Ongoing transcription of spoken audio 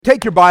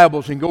Take your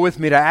Bibles and go with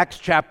me to Acts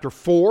chapter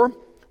 4.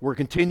 We're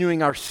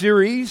continuing our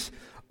series.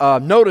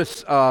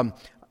 Notice I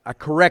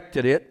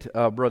corrected it,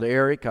 Brother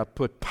Eric. I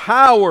put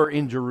power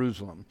in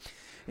Jerusalem.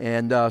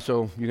 And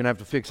so you're going to have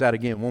to fix that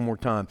again one more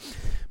time.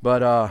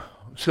 But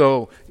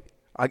so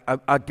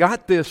I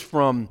got this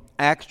from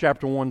Acts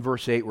chapter 1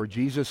 verse 8 where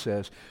Jesus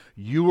says,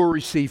 "You will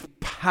receive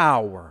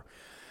power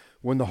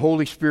when the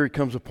Holy Spirit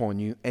comes upon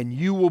you, and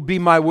you will be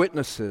my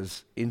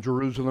witnesses in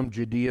Jerusalem,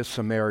 Judea,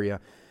 Samaria,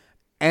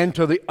 and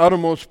to the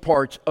uttermost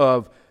parts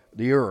of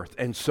the earth."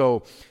 And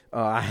so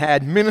I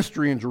had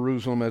ministry in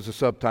Jerusalem as a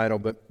subtitle,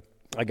 but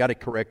I got it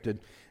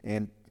corrected.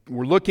 And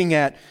we're looking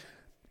at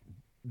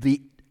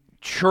the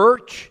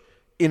church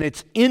in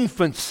its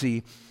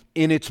infancy,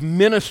 in its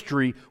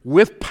ministry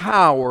with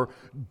power,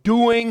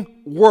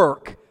 doing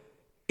work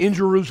in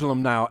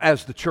Jerusalem now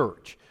as the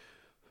church,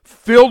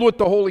 filled with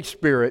the Holy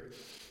Spirit,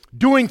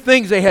 doing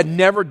things they had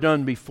never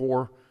done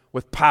before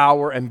with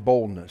power and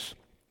boldness.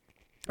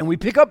 And we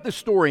pick up this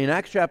story in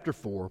Acts chapter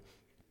 4,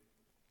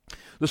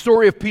 the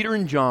story of Peter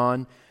and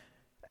John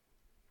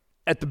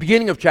at the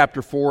beginning of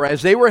chapter 4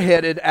 as they were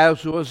headed,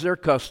 as was their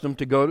custom,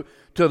 to go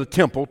to the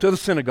temple, to the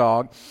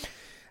synagogue.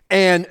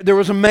 And there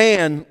was a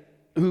man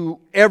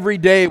who every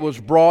day was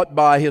brought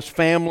by his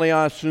family,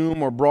 I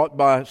assume, or brought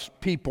by his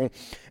people,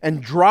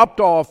 and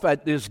dropped off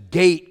at this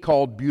gate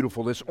called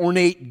Beautiful, this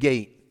ornate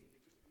gate.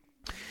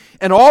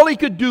 And all he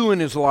could do in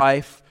his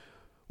life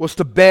was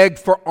to beg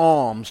for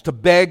alms, to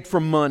beg for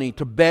money,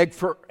 to beg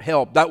for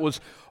help. That was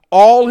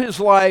all his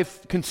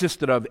life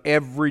consisted of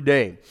every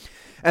day.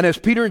 And as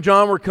Peter and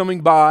John were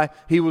coming by,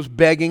 he was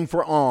begging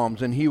for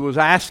alms, and he was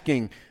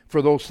asking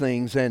for those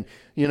things. And,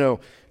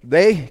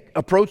 they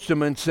approached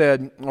him and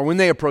said, or when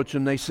they approached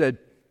him, they said,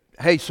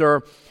 "Hey,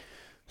 sir,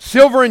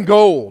 silver and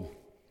gold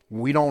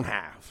we don't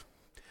have.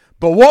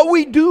 But what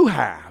we do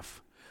have,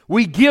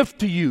 we give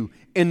to you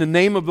in the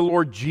name of the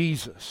Lord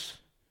Jesus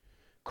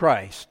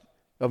Christ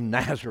of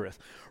Nazareth.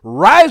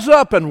 Rise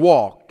up and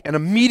walk." And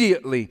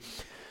immediately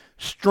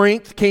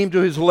strength came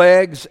to his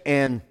legs,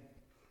 and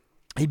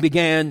he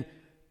began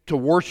to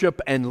worship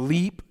and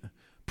leap,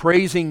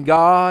 praising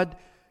God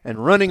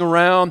and running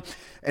around.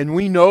 And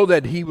we know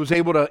that he was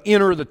able to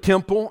enter the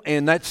temple,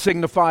 and that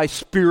signifies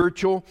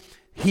spiritual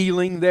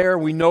healing there.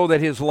 We know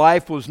that his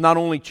life was not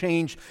only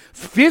changed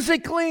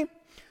physically,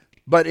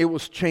 but it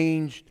was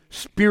changed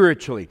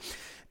spiritually.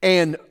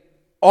 And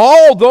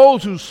all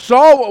those who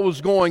saw what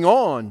was going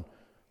on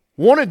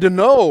wanted to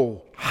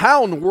know,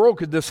 how in the world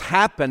could this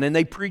happen? And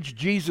they preached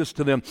Jesus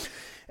to them.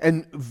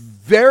 And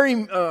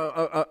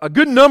a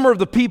good number of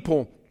the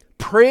people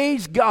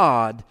praised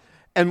God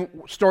and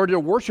started to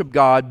worship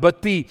God.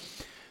 But the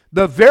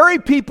very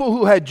people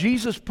who had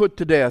Jesus put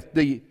to death,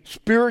 the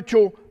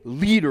spiritual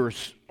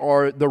leaders,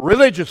 or the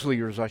religious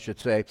leaders, I should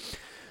say,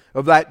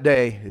 of that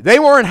day, they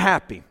weren't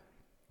happy.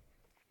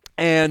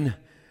 And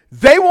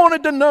they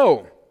wanted to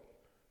know,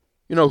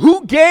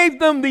 who gave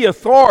them the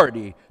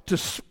authority to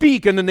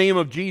speak in the name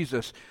of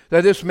Jesus,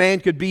 that this man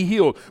could be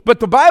healed. But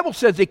the Bible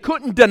says they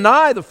couldn't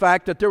deny the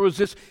fact that there was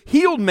this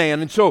healed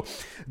man. And so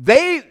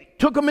they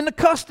took him into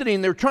custody,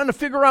 and they were trying to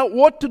figure out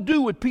what to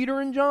do with Peter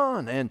and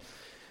John. And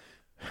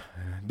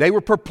they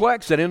were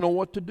perplexed. They didn't know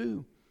what to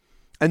do.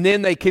 And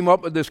then they came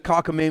up with this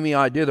cockamamie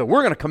idea that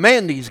we're going to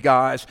command these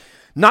guys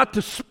not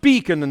to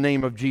speak in the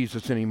name of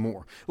Jesus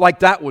anymore. Like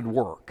that would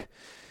work.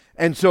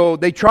 And so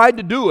they tried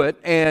to do it,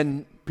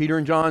 and Peter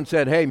and John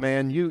said, "Hey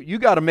man, you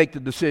got to make the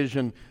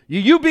decision.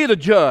 You be the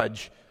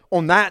judge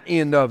on that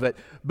end of it.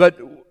 But,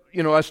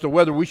 as to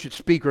whether we should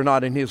speak or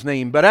not in his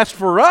name. But as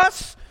for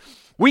us,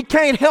 we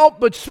can't help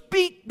but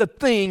speak the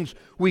things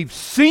we've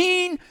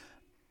seen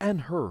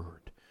and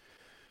heard."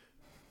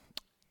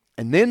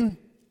 And then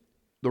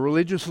the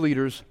religious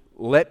leaders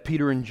let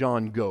Peter and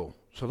John go.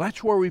 So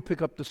that's where we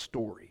pick up the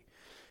story.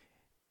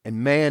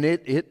 And man,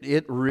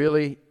 it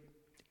really...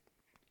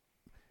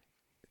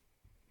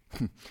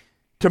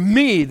 To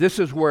me, this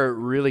is where it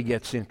really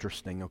gets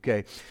interesting,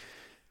 okay?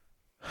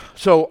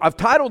 So I've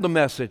titled the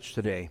message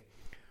today,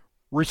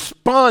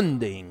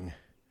 "Responding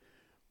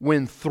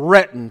When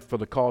Threatened for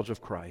the Cause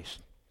of Christ."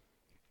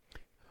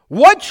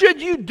 What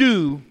should you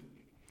do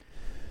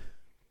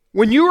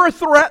when you are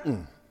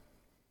threatened?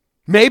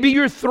 Maybe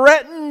you're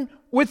threatened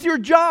with your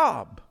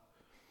job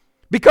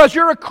because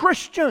you're a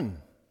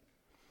Christian.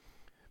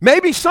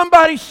 Maybe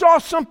somebody saw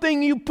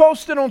something you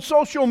posted on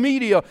social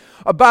media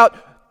about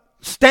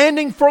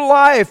standing for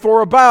life,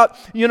 or about,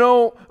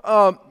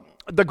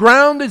 the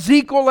ground is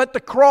equal at the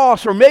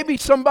cross, or maybe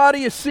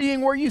somebody is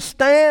seeing where you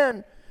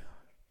stand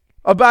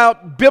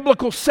about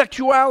biblical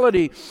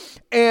sexuality,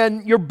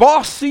 and your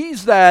boss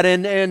sees that,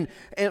 and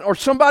or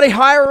somebody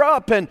higher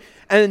up, and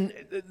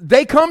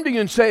they come to you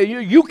and say,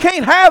 you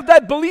can't have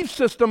that belief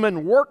system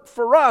and work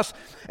for us.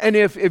 And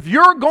if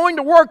you're going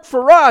to work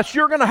for us,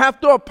 you're going to have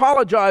to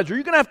apologize, or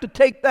you're going to have to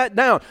take that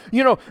down.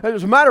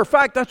 As a matter of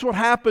fact, that's what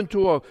happened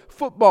to a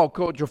football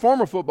coach, a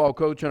former football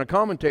coach and a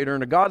commentator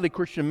and a godly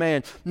Christian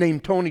man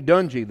named Tony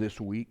Dungy this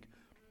week.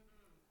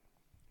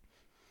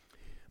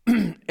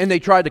 And they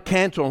tried to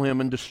cancel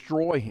him and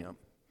destroy him.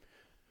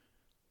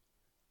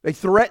 They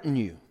threaten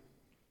you.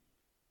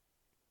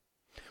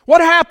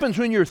 What happens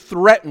when you're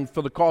threatened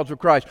for the cause of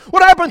Christ?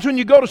 What happens when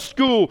you go to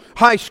school,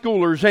 high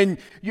schoolers, and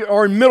you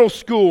are in middle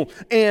school,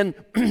 and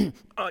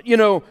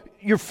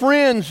your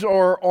friends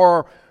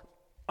are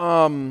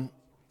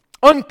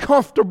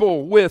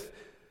uncomfortable with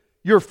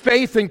your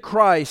faith in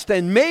Christ,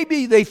 and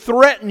maybe they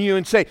threaten you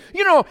and say,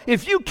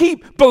 if you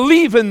keep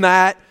believing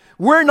that,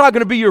 we're not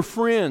going to be your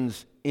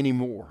friends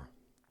anymore.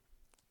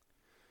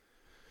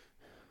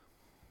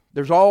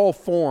 There's all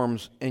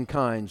forms and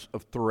kinds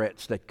of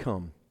threats that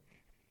come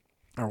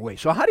our way.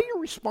 So how do you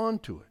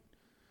respond to it?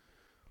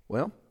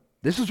 Well,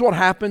 this is what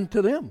happened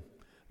to them.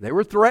 They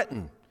were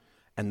threatened,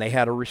 and they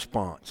had a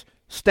response.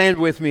 Stand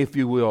with me, if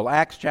you will.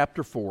 Acts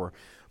chapter 4,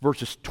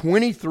 verses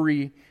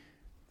 23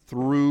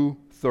 through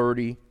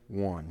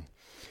 31.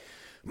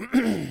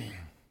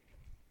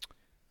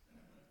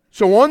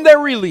 So on their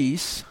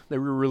release, they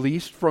were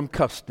released from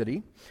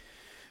custody.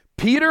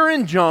 Peter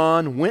and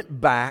John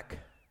went back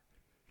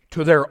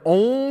to their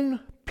own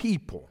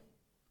people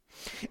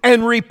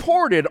and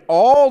reported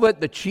all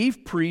that the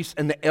chief priests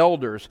and the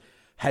elders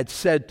had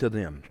said to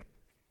them.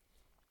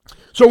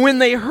 So when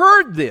they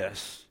heard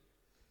this,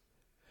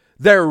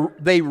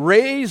 they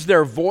raised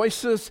their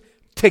voices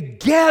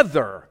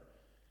together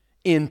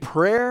in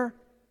prayer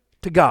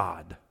to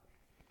God.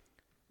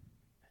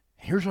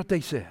 Here's what they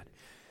said.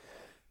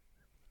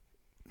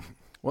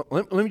 Well,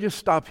 let me just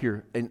stop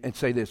here and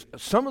say this.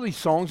 Some of these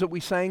songs that we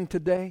sang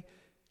today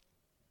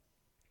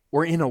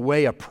were in a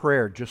way a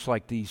prayer, just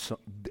like this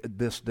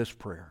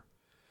prayer,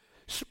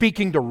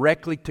 speaking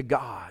directly to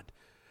God.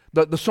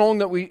 The song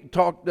that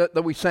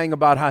we sang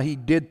about how He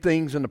did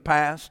things in the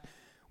past.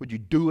 Would you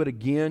do it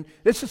again?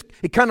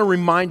 It kind of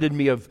reminded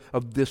me of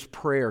this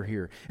prayer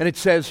here. And it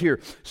says here,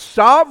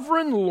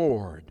 Sovereign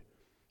Lord,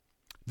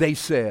 they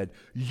said,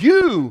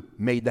 You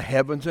made the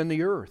heavens and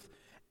the earth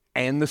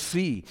and the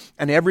sea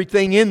and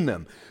everything in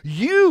them.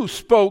 You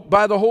spoke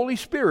by the Holy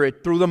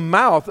Spirit through the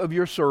mouth of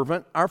your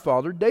servant, our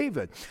father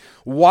David.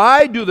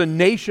 Why do the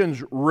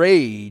nations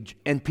rage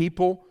and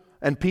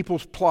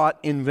peoples plot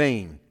in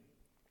vain?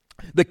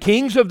 The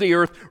kings of the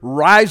earth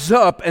rise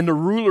up, and the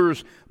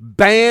rulers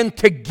band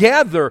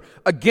together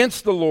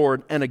against the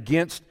Lord and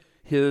against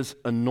His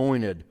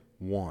anointed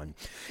one.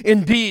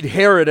 Indeed,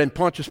 Herod and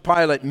Pontius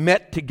Pilate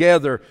met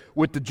together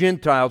with the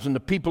Gentiles and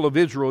the people of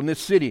Israel in this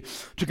city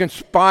to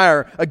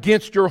conspire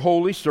against your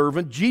holy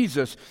servant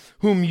Jesus,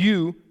 whom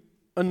you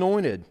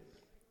anointed.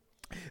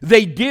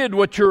 They did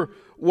what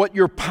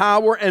your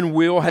power and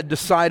will had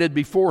decided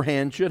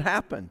beforehand should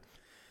happen.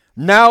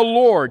 Now,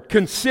 Lord,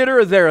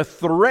 consider their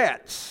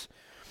threats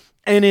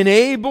and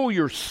enable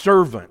your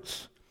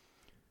servants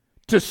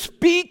to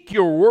speak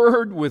your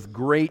word with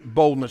great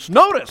boldness.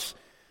 Notice,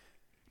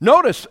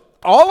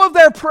 all of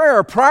their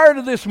prayer prior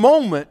to this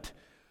moment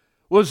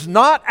was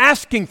not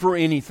asking for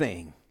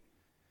anything.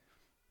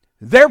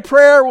 Their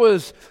prayer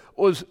was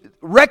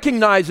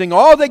recognizing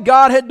all that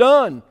God had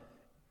done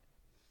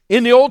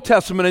in the Old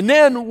Testament, and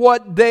then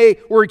what they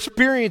were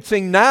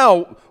experiencing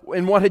now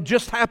and what had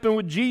just happened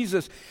with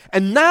Jesus.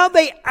 And now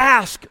they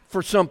ask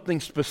for something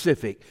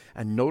specific.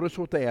 And notice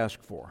what they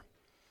ask for.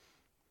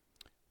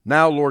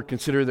 Now, Lord,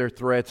 consider their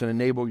threats and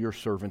enable your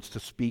servants to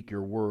speak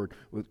your word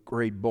with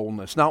great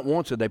boldness. Not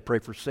once did they pray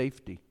for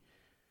safety.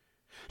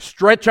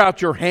 Stretch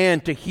out your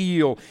hand to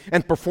heal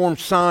and perform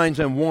signs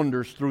and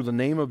wonders through the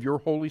name of your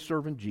holy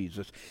servant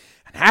Jesus.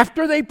 And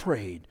after they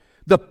prayed,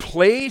 the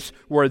place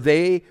where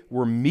they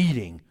were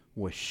meeting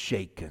was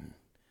shaken.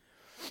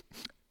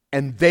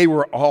 And they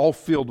were all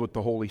filled with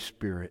the Holy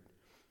Spirit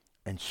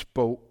and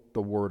spoke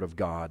the word of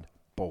God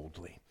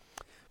boldly.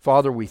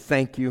 Father, we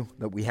thank you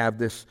that we have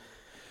this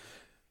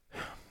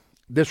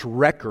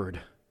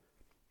record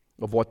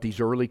of what these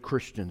early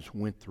Christians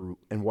went through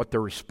and what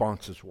their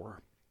responses were.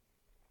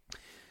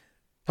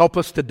 Help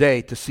us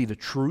today to see the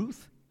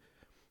truth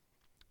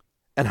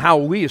and how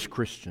we as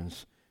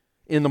Christians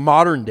in the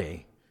modern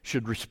day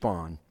should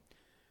respond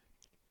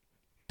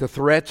to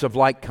threats of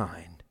like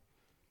kind.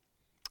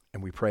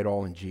 And we pray it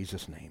all in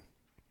Jesus' name.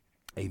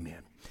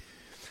 Amen.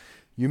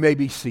 You may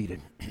be seated.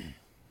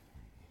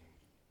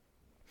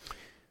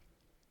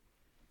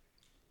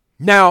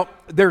 Now,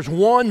 there's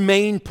one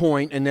main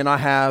point, and then I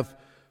have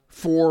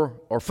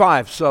 4 or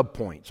 5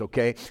 subpoints,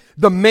 okay?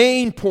 The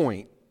main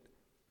point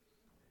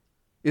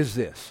is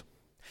this.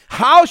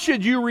 How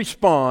should you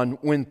respond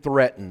when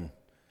threatened,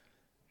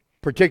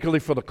 particularly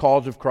for the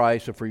cause of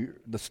Christ or for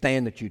the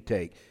stand that you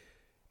take?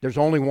 There's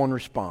only one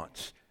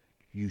response.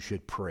 You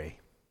should pray.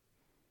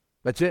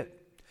 That's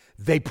it.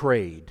 They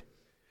prayed.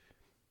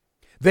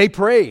 They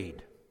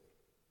prayed.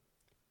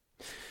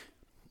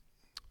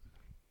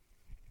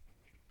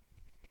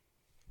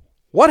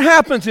 What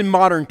happens in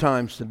modern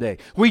times today?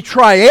 We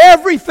try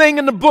everything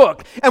in the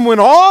book, and when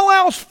all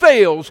else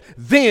fails,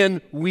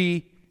 then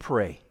we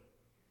pray.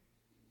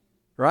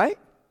 Right?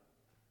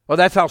 Well,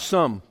 that's how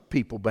some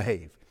people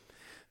behave.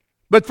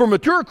 But for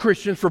mature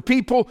Christians, for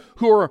people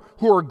who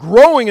are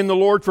growing in the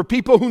Lord, for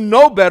people who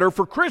know better,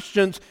 for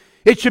Christians,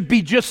 it should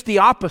be just the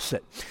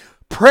opposite.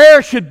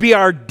 Prayer should be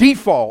our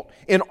default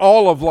in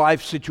all of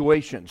life's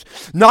situations.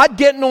 Not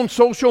getting on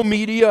social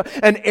media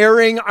and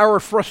airing our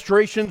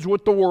frustrations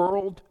with the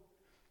world.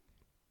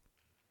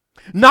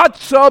 Not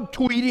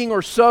subtweeting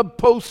or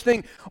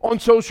sub-posting on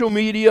social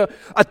media,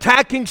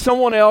 attacking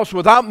someone else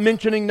without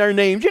mentioning their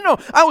names. You know,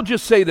 I will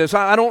just say this.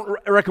 I don't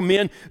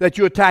recommend that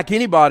you attack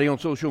anybody on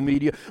social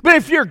media. But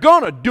if you're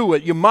going to do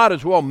it, you might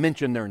as well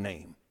mention their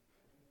name.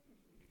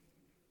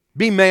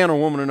 Be man or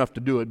woman enough to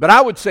do it. But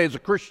I would say as a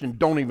Christian,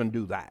 don't even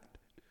do that.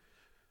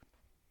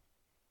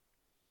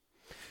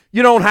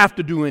 You don't have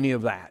to do any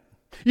of that.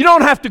 You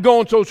don't have to go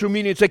on social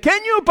media and say,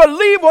 can you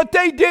believe what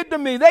they did to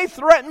me? They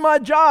threatened my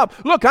job.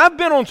 Look, I've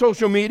been on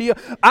social media.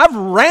 I've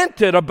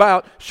ranted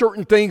about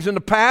certain things in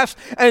the past.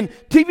 And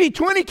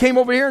TV20 came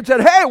over here and said,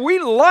 hey,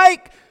 well,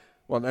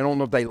 I don't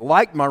know if they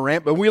liked my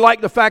rant, but we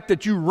like the fact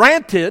that you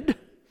ranted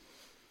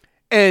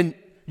and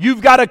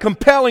you've got a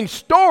compelling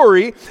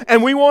story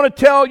and we want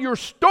to tell your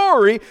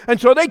story. And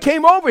so they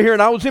came over here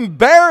and I was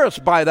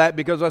embarrassed by that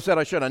because I said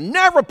I should have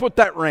never put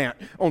that rant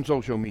on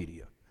social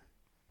media.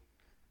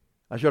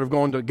 I should have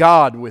gone to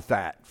God with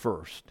that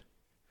first.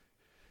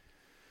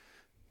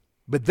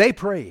 But they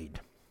prayed.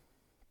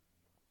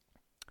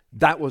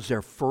 That was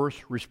their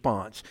first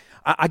response.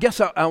 I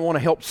guess I want to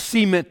help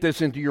cement this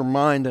into your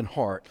mind and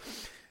heart.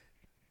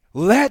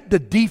 Let the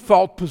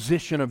default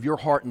position of your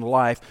heart and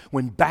life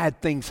when bad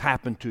things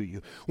happen to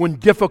you, when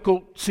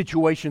difficult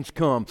situations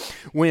come,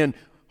 when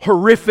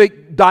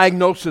horrific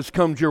diagnosis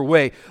comes your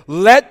way,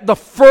 let the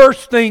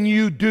first thing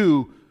you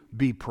do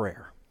be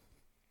prayer.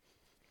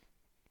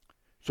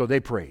 So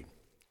they prayed.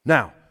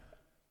 Now,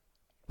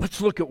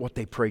 let's look at what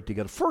they prayed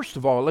together. First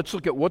of all, let's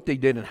look at what they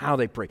did and how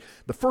they prayed.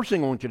 The first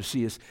thing I want you to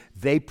see is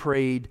they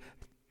prayed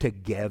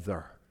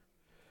together.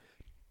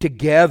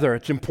 Together.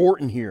 It's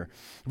important here.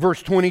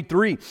 Verse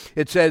 23,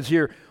 it says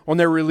here, on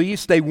their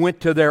release, they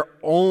went to their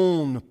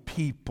own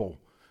people.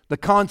 The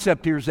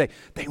concept here is they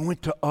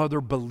went to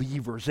other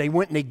believers. They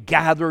went and they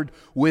gathered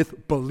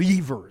with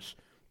believers.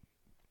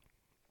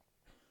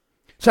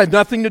 This had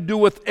nothing to do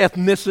with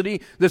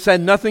ethnicity. This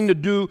had nothing to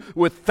do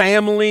with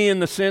family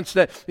in the sense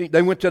that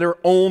they went to their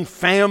own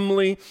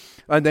family.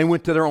 They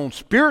went to their own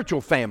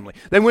spiritual family.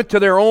 They went to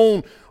their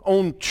own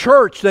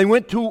church. They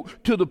went to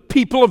the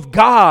people of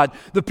God,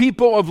 the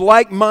people of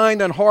like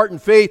mind and heart and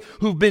faith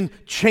who've been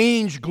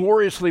changed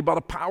gloriously by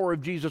the power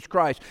of Jesus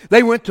Christ.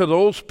 They went to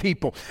those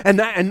people.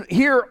 And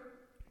here,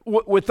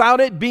 without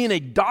it being a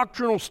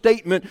doctrinal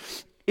statement,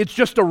 it's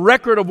just a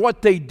record of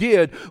what they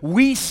did.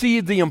 We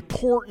see the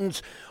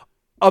importance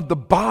of the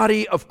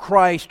body of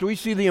Christ. We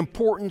see the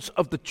importance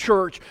of the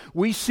church.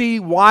 We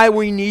see why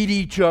we need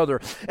each other.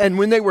 And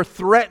when they were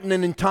threatened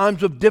and in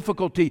times of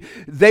difficulty,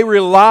 they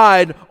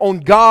relied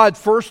on God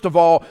first of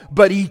all,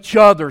 but each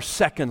other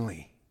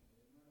secondly.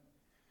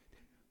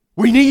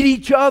 We need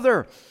each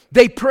other.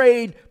 They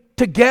prayed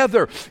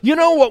together. You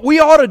know what we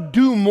ought to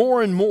do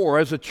more and more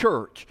as a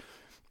church,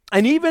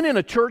 and even in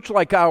a church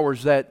like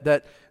ours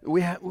that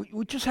we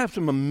just have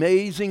some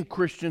amazing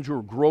Christians who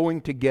are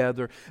growing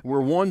together.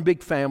 We're one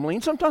big family,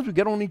 and sometimes we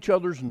get on each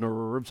other's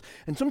nerves,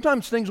 and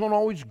sometimes things don't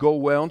always go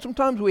well, and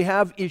sometimes we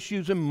have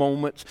issues and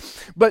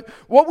moments. But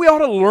what we ought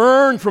to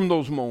learn from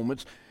those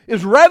moments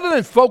is rather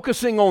than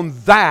focusing on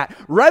that,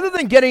 rather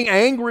than getting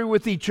angry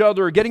with each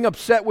other or getting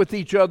upset with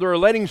each other or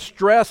letting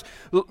stress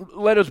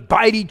let us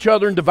bite each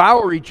other and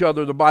devour each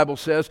other, the Bible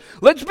says,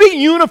 let's be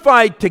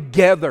unified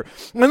together.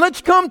 And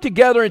let's come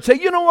together and say,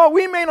 you know what,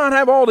 we may not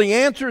have all the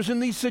answers in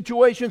these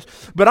situations,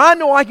 but I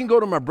know I can go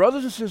to my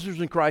brothers and sisters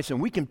in Christ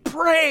and we can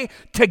pray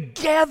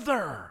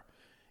together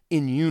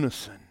in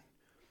unison.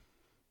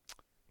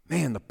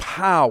 Man, the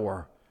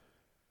power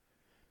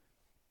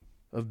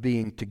of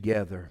being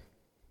together.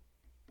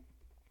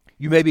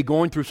 You may be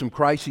going through some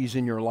crises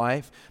in your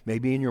life,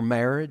 maybe in your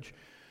marriage,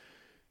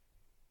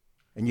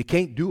 and you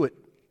can't do it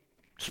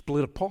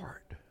split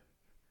apart.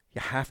 You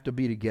have to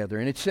be together.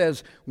 And it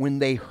says, when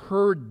they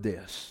heard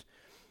this,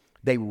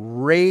 they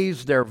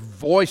raised their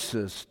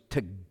voices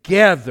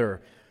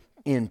together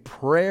in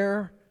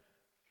prayer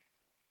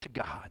to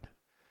God.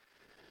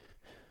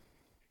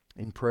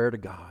 In prayer to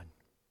God.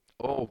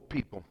 Oh,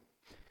 people,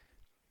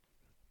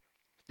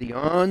 the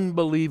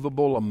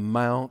unbelievable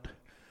amount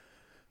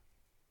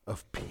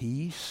of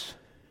peace,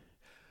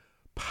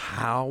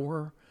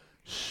 power,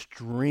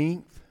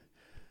 strength,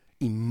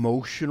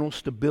 emotional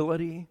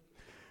stability,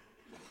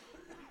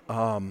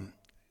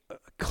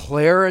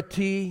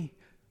 clarity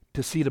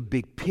to see the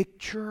big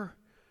picture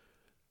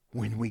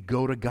when we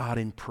go to God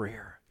in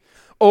prayer.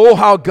 Oh,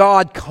 how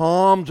God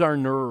calms our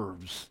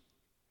nerves.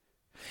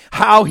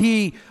 How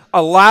He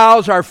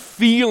allows our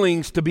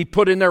feelings to be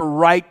put in their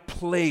right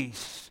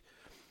place.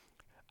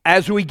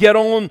 As we get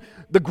on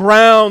the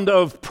ground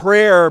of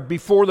prayer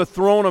before the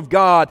throne of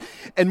God,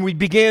 and we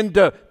begin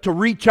to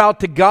reach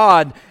out to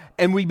God,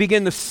 and we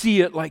begin to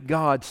see it like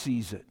God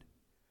sees it.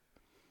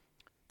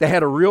 They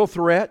had a real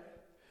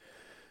threat.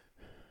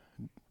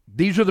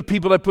 These are the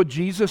people that put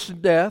Jesus to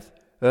death.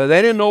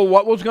 They didn't know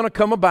what was going to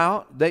come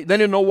about. They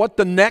didn't know what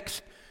the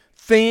next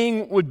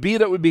thing would be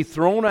that would be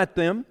thrown at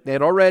them. They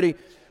had already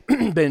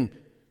been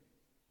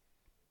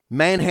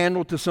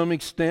manhandled to some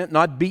extent,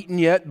 not beaten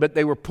yet, but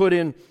they were put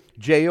in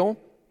jail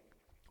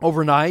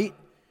overnight.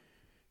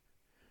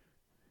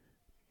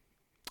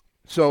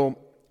 So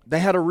they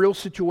had a real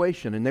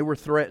situation and they were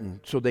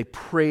threatened. So they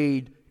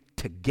prayed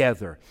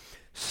together.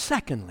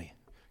 Secondly,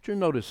 you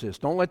notice this.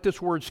 Don't let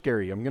this word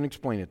scare you. I'm going to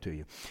explain it to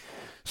you.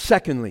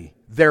 Secondly,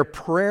 their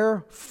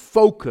prayer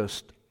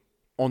focused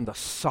on the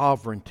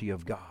sovereignty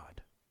of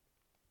God.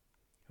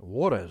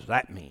 What does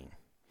that mean?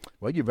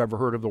 Well, you've ever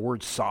heard of the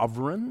word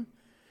sovereign?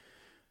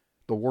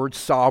 The word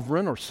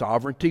sovereign or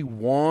sovereignty,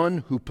 one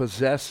who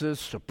possesses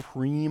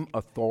supreme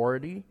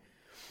authority,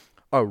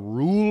 a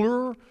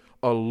ruler,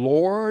 a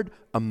lord,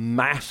 a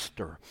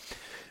master.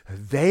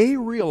 They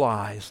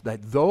realized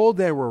that though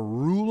there were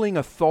ruling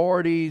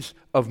authorities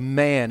of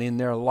man in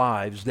their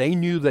lives, they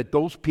knew that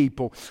those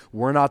people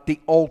were not the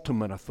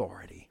ultimate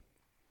authority.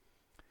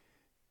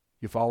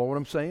 You follow what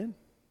I'm saying?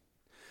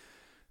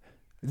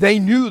 They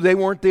knew they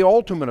weren't the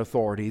ultimate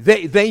authority.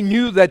 They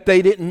knew that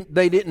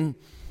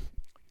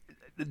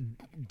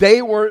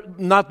they were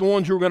not the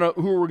ones who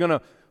were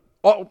gonna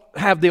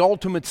have the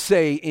ultimate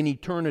say in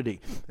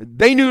eternity.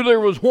 They knew there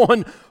was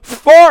one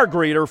far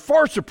greater,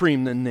 far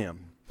supreme than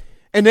them.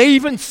 And they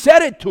even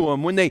said it to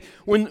them when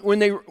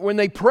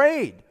they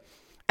prayed.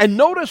 And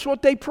notice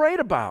what they prayed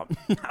about.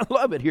 I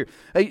love it here.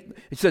 It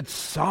said,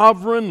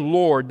 Sovereign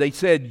Lord. They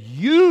said,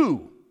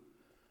 You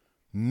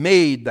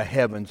made the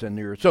heavens and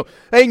the earth. So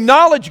they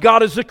acknowledged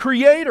God as the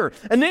creator.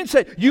 And then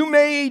said, You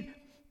made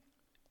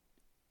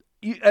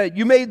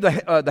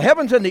the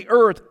heavens and the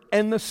earth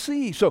and the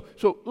sea. So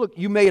look,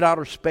 you made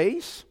outer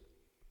space.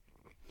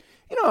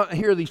 You know, I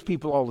hear these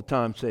people all the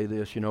time say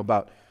this,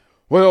 about,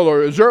 well,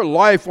 is there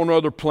life on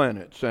other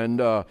planets and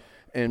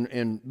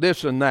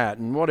this and that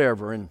and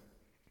whatever. And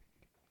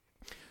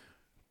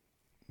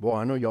boy,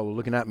 I know y'all are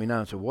looking at me now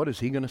and say, what is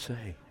he going to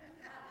say?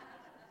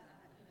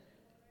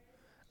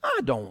 I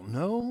don't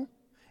know,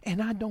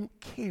 and I don't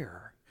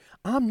care.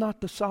 I'm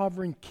not the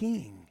sovereign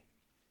king.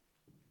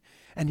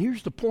 And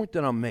here's the point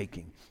that I'm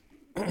making.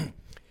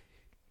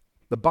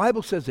 The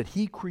Bible says that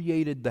He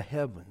created the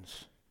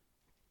heavens.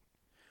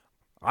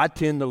 I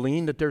tend to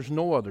lean that there's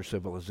no other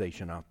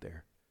civilization out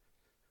there.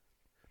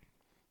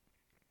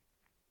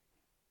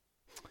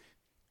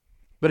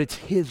 But it's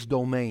His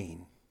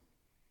domain.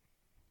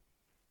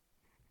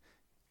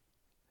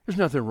 There's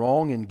nothing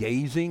wrong in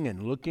gazing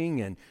and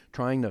looking and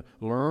trying to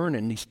learn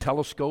and these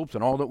telescopes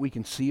and all that we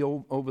can see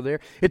over there.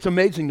 It's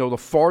amazing, though, the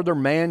farther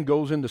man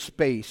goes into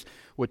space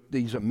with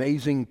these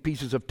amazing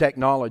pieces of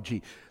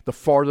technology, the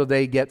farther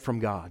they get from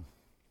God.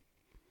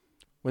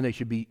 When it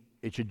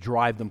should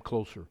drive them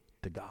closer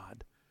to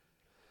God.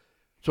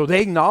 So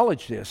they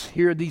acknowledge this.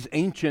 Here are these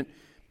ancient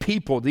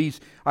people,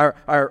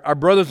 our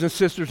brothers and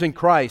sisters in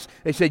Christ.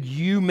 They said,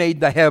 You made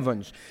the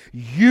heavens.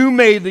 You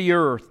made the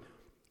earth.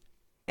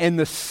 And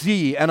the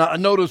sea, and I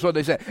notice what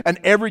they say, and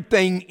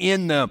everything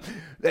in them.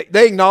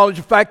 They acknowledge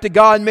the fact that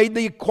God made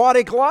the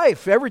aquatic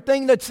life,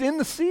 everything that's in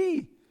the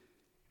sea.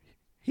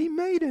 He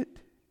made it.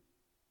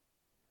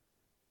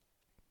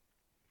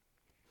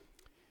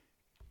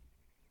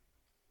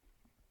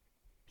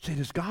 Say,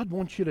 does God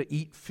want you to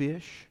eat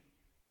fish?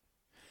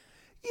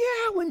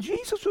 Yeah, when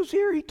Jesus was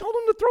here, He told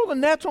them to throw the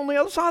nets on the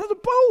other side of the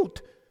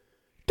boat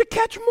to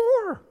catch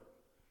more.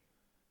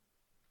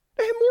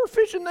 They had more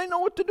fish than they know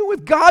what to do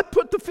with. God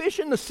put the fish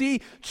in the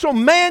sea so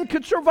man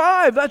could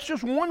survive. That's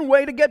just one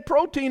way to get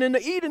protein and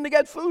to eat and to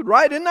get food,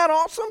 right? Isn't that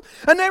awesome?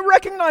 And they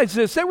recognized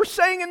this. They were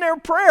saying in their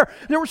prayer,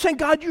 they were saying,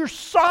 God, You're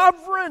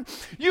sovereign.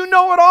 You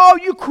know it all.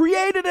 You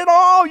created it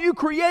all. You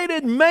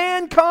created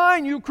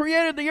mankind. You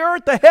created the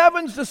earth, the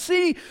heavens, the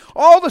sea,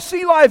 all the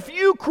sea life.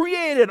 You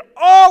created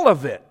all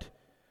of it.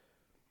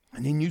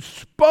 And then You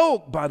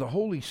spoke by the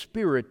Holy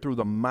Spirit through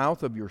the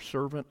mouth of Your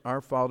servant,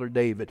 our father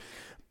David.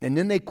 And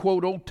then they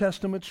quote Old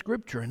Testament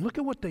scripture. And look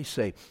at what they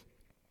say.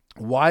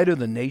 Why do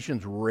the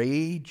nations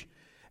rage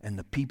and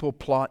the people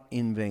plot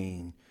in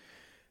vain?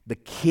 The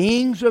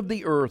kings of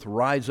the earth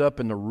rise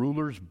up and the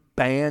rulers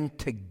band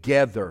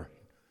together.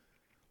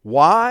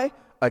 Why?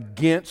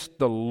 Against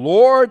the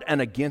Lord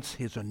and against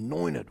His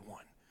anointed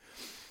one.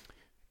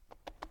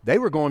 They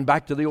were going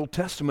back to the Old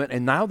Testament,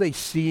 and now they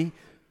see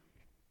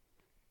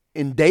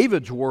in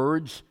David's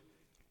words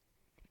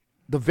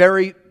the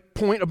very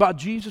point about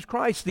Jesus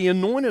Christ, the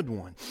anointed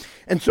one.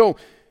 And so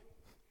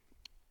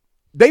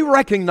they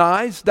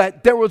recognized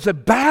that there was a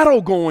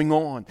battle going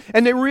on.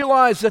 And they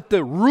realized that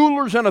the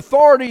rulers and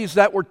authorities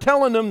that were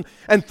telling them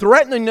and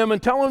threatening them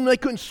and telling them they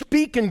couldn't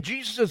speak in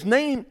Jesus'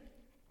 name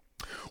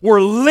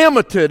were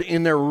limited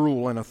in their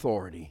rule and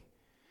authority.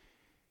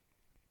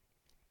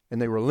 And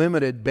they were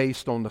limited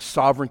based on the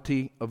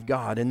sovereignty of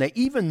God. And they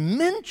even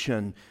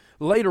mention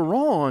later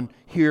on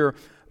here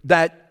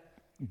that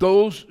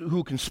those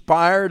who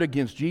conspired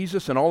against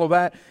Jesus and all of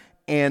that,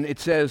 and it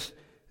says,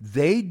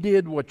 they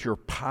did what Your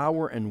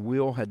power and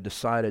will had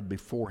decided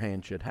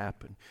beforehand should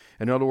happen.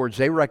 In other words,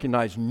 they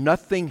recognize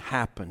nothing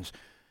happens.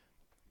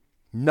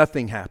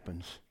 Nothing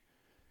happens.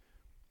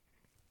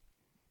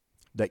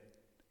 That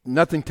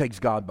nothing takes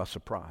God by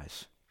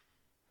surprise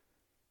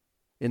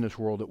in this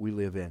world that we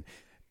live in.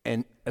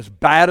 And as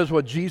bad as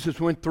what Jesus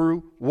went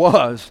through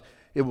was,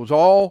 it was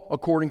all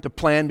according to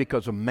plan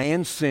because of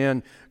man's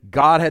sin.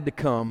 God had to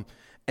come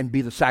and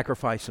be the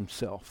sacrifice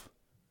himself.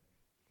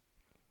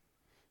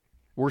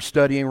 We're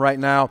studying right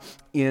now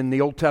in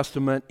the Old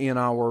Testament in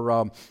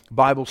our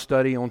Bible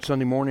study on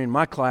Sunday morning in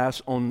my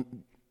class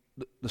on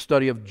the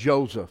study of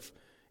Joseph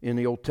in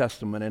the Old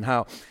Testament and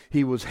how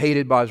he was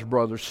hated by his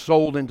brothers,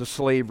 sold into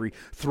slavery,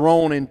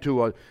 thrown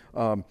into a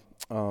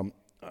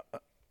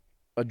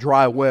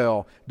dry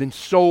well, then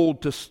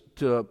sold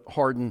to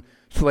hardened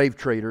slave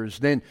traders.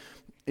 Then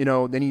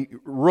he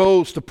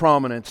rose to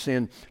prominence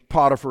in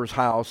Potiphar's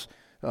house,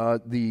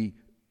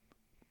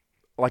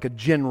 like a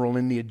general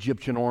in the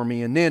Egyptian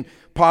army. And then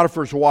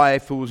Potiphar's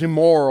wife, who was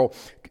immoral,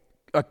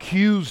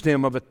 accused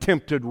him of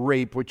attempted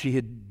rape, which he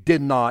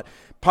did not.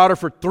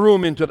 Potiphar threw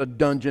him into the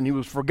dungeon. He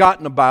was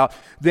forgotten about.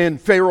 Then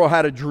Pharaoh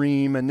had a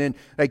dream, and then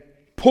they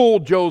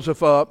pulled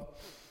Joseph up,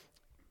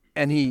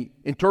 and he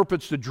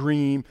interprets the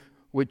dream,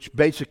 which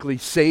basically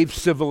saved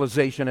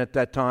civilization at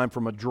that time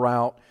from a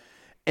drought.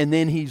 And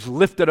then he's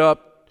lifted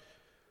up,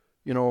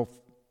 to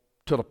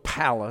the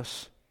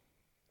palace.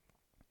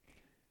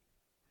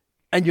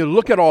 And you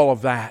look at all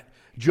of that.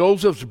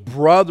 Joseph's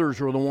brothers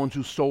were the ones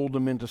who sold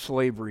him into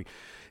slavery.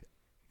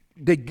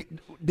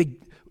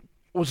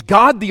 Was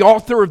God the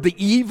author of the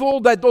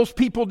evil that those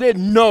people did?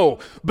 No.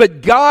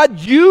 But God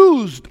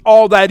used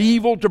all that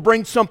evil to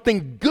bring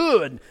something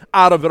good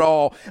out of it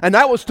all. And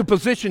that was to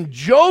position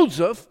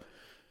Joseph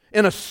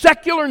in a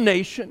secular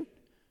nation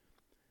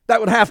that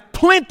would have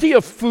plenty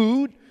of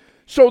food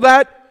so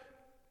that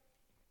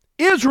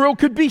Israel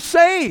could be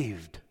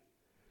saved.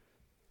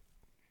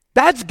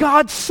 That's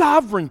God's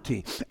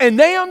sovereignty. And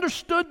they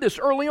understood this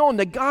early on,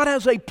 that God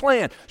has a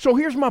plan. So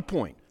here's my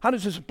point. How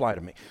does this apply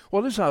to me?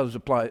 Well, this is how this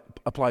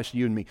applies to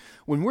you and me.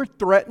 When we're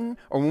threatened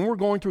or when we're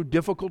going through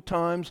difficult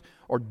times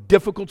or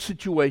difficult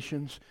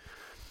situations,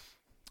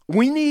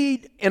 we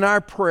need in our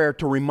prayer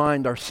to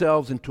remind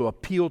ourselves and to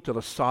appeal to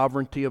the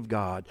sovereignty of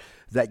God,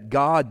 that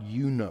God,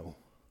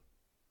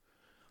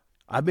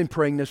 I've been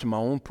praying this in my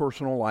own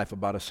personal life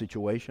about a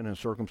situation and a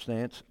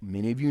circumstance.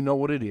 Many of you know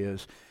what it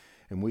is,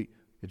 and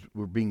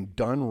we're being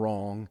done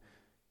wrong,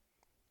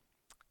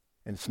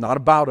 and it's not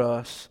about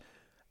us,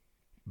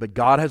 but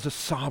God has a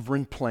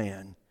sovereign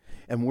plan,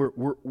 and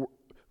we're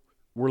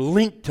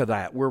linked to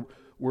that.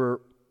 We're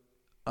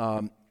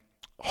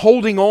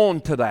holding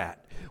on to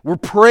that. We're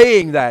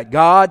praying that,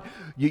 God,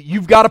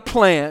 you've got a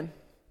plan,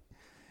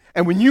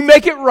 and when you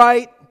make it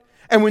right,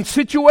 and when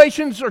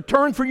situations are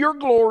turned for your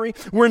glory,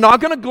 we're not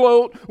going to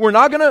gloat. We're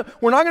not going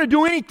to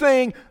do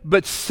anything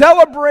but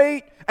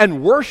celebrate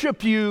and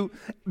worship you,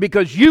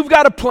 because you've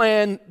got a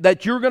plan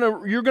that you're going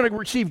to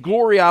receive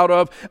glory out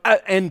of,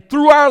 and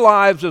through our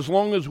lives, as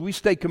long as we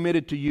stay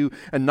committed to you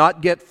and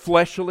not get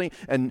fleshly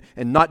and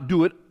not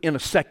do it in a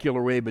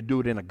secular way, but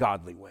do it in a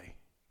godly way.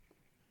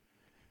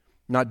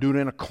 Not do it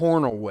in a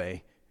carnal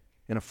way,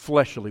 in a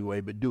fleshly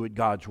way, but do it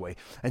God's way.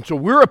 And so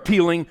we're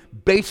appealing,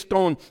 based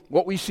on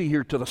what we see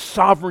here, to the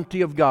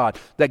sovereignty of God,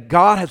 that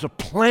God has a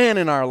plan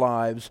in our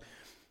lives.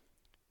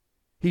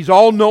 He's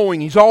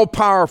all-knowing, He's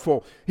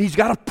all-powerful, He's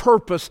got a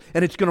purpose,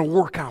 and it's going to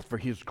work out for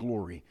His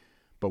glory.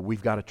 But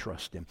we've got to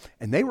trust Him.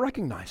 And they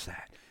recognize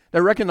that.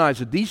 They recognize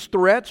that these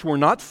threats were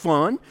not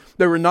fun,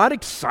 they were not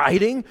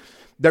exciting,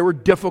 they were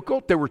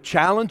difficult, they were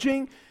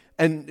challenging,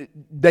 and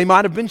they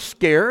might have been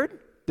scared.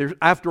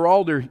 After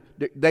all,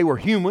 they were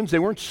humans. They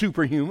weren't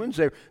superhumans.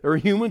 They were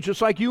humans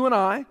just like you and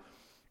I.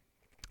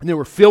 And they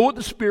were filled with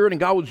the Spirit, and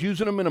God was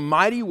using them in a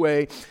mighty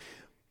way.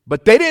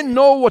 But they didn't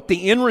know what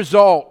the end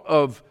result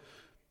of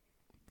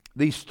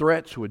these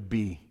threats would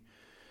be.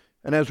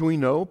 And as we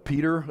know,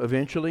 Peter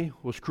eventually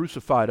was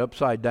crucified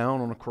upside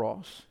down on a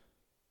cross.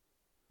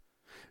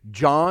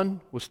 John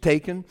was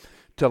taken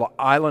to the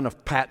island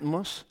of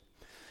Patmos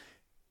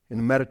in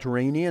the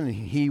Mediterranean, and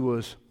he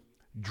was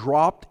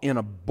dropped in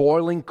a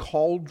boiling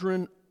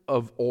cauldron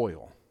of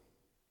oil.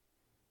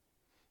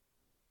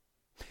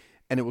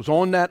 And it was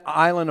on that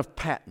island of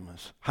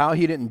Patmos. How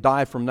he didn't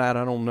die from that,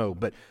 I don't know.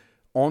 But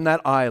on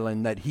that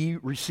island that he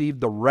received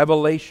the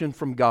revelation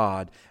from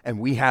God, and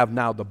we have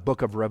now the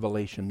book of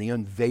Revelation, the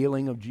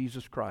unveiling of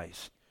Jesus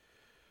Christ.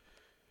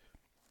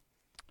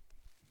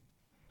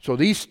 So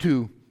these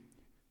two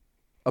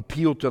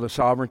appeal to the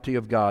sovereignty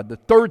of God. The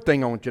third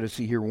thing I want you to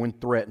see here, when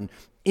threatened,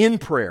 in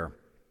prayer,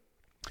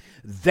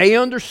 they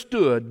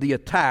understood the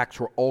attacks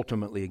were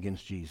ultimately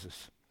against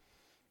Jesus.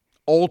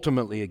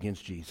 Ultimately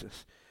against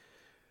Jesus.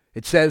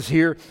 It says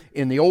here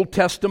in the Old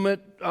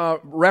Testament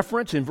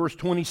reference in verse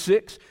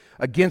 26,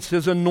 against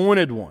His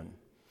anointed one.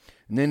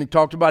 And then he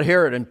talked about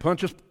Herod and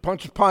Pontius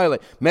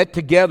Pilate met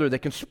together. They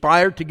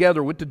conspired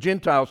together with the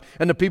Gentiles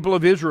and the people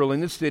of Israel in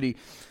this city.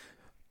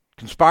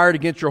 Conspired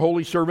against your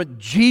holy servant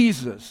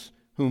Jesus,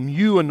 whom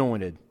you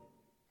anointed.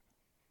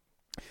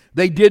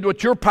 They did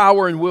what your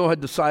power and will had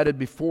decided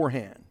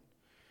beforehand.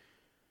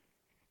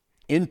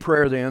 In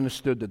prayer, they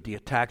understood that the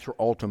attacks were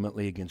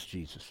ultimately against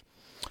Jesus.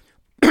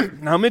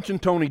 Now, I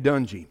mentioned Tony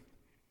Dungy.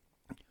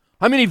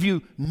 How many of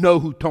you know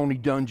who Tony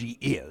Dungy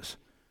is?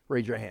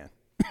 Raise your hand.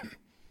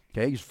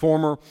 Okay, he's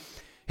former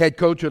head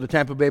coach of the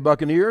Tampa Bay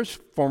Buccaneers,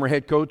 former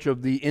head coach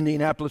of the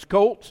Indianapolis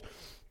Colts,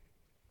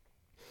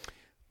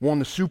 won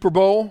the Super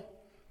Bowl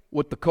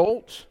with the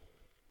Colts,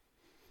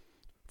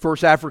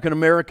 first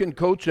African-American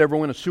coach to ever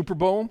win a Super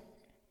Bowl.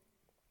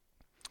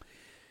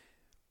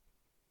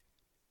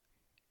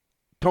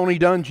 Tony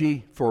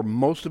Dungy, for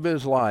most of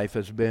his life,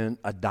 has been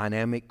a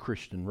dynamic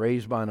Christian,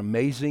 raised by an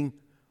amazing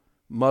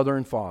mother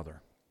and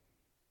father.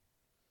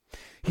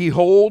 He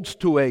holds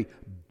to a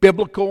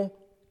biblical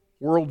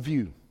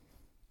worldview.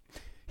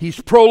 He's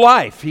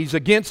pro-life. He's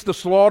against the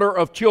slaughter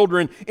of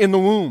children in the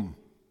womb.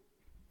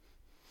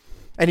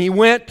 And he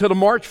went to the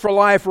March for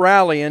Life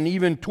rally and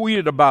even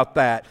tweeted about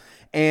that.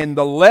 And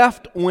the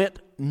left went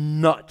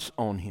nuts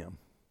on him,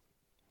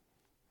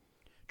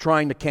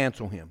 trying to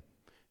cancel him.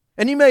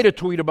 And he made a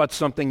tweet about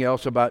something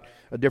else, about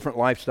a different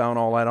lifestyle and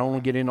all that. I don't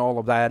want to get into all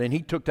of that. And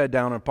he took that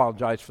down and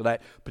apologized for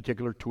that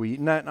particular tweet.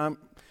 And that, I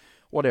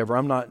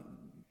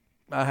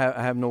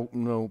have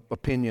no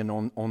opinion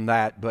on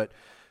that, but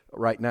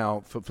right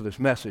now for this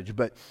message.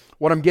 But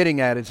what I'm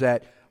getting at is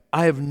that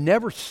I have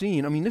never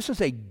seen, this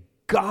is a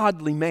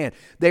godly man.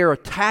 They are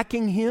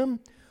attacking him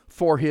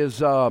for his,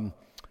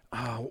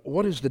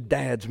 what is the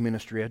dad's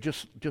ministry? I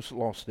just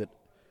lost it.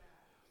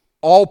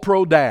 All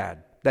Pro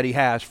Dad that he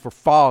has for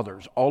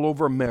fathers all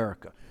over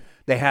America.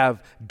 They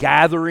have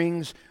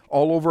gatherings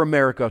all over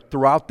America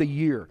throughout the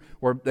year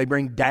where they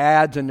bring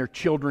dads and their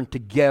children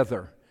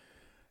together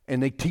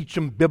and they teach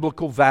them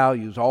biblical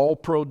values. All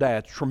Pro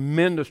Dads,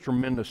 tremendous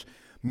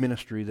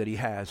ministry that he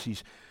has.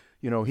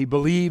 He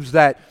believes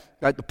that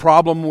the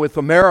problem with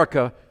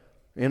America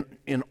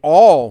in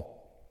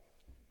all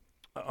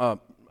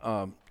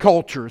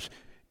cultures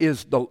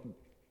is the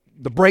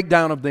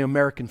breakdown of the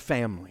American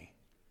family.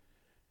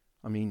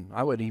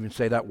 I would even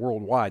say that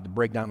worldwide, the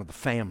breakdown of the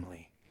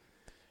family.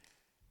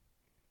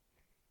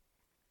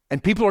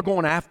 And people are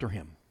going after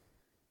him.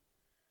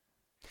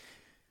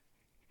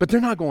 But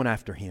they're not going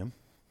after him.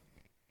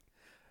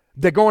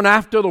 They're going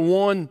after the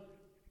one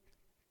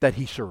that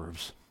he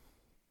serves,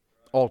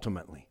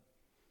 ultimately.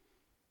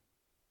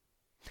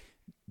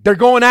 They're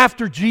going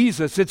after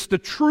Jesus. It's the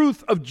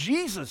truth of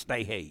Jesus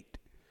they hate.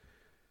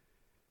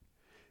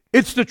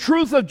 It's the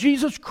truth of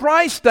Jesus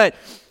Christ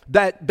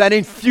that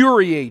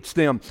infuriates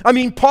them.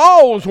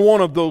 Paul was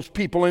one of those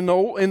people in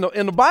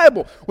the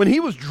Bible when he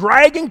was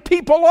dragging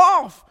people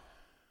off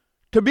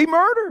to be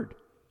murdered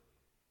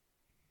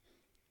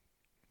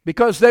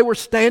because they were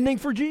standing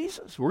for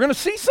Jesus. We're going to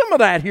see some of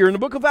that here in the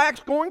book of Acts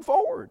going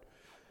forward.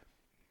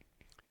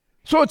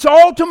 So it's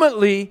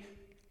ultimately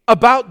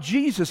about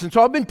Jesus. And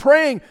so I've been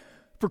praying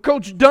for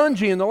Coach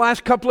Dungy in the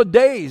last couple of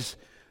days.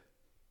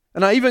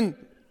 And I even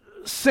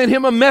sent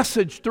him a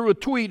message through a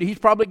tweet. He's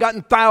probably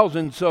gotten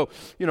thousands, so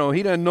he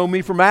doesn't know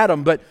me from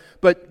Adam. But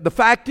the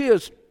fact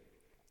is,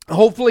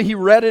 hopefully he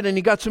read it and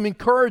he got some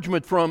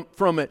encouragement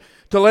from it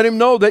to let him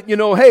know that,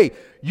 hey,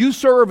 you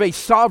serve a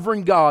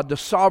sovereign God, the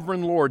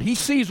sovereign Lord. He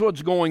sees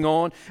what's going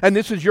on, and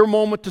this is your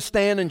moment to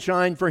stand and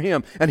shine for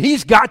Him. And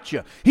He's got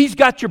you. He's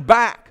got your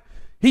back.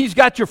 He's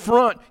got your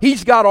front.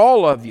 He's got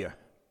all of you.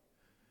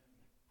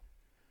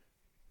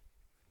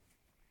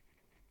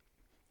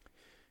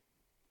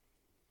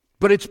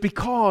 But it's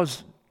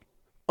because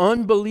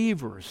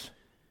unbelievers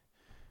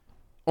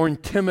are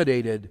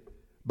intimidated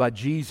by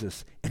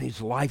Jesus and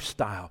His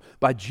lifestyle,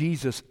 by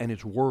Jesus and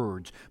His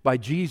words, by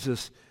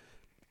Jesus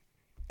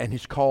and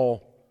His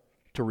call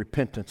to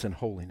repentance and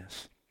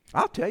holiness.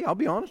 I'll tell you, I'll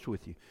be honest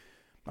with you.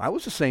 I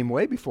was the same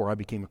way before I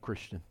became a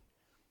Christian.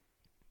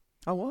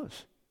 I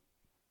was.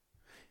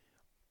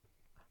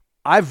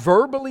 I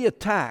verbally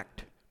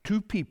attacked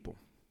two people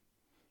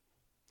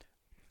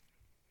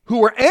who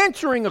were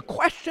answering a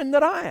question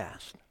that I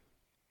asked.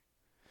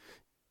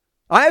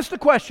 I asked the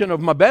question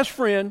of my best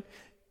friend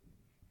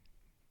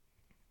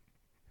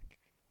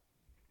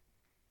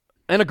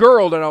and a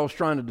girl that I was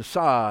trying to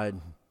decide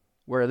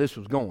where this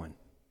was going.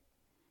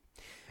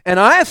 And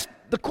I asked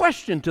the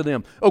question to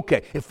them,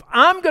 okay, if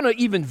I'm going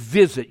to even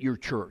visit your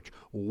church,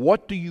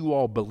 what do you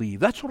all believe?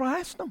 That's what I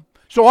asked them.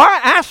 So I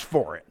asked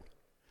for it.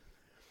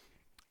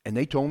 And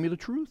they told me the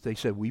truth. They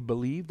said, we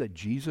believe that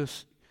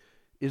Jesus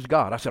is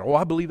God. I said,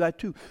 I believe that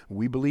too.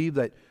 We believe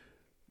that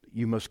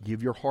you must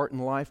give your heart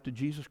and life to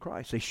Jesus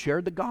Christ. They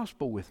shared the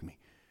gospel with me.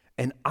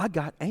 And I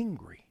got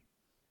angry.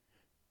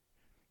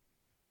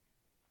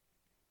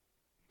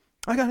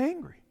 I got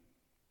angry.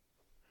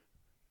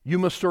 You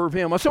must serve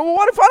Him. I said, well,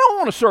 what if I don't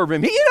want to serve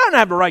Him? He doesn't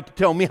have the right to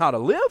tell me how to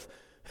live.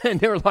 And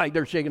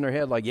they're shaking their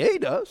head like, yeah, He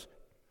does.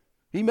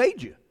 He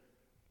made you.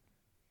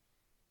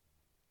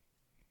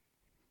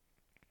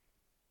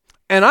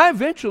 And I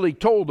eventually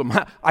told them,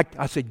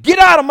 I said, get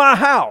out of my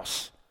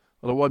house.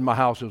 Well, it wasn't my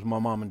house, it was my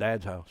mom and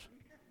dad's house.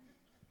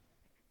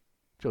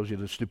 Shows you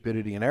the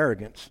stupidity and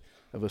arrogance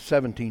of a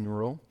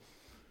 17-year-old.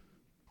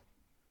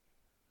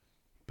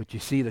 But you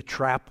see, the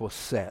trap was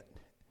set.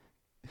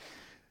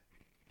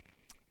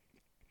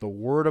 The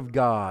Word of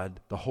God,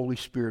 the Holy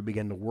Spirit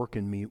began to work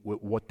in me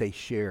with what they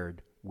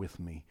shared with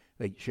me.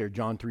 They shared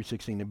John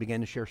 3:16. They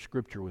began to share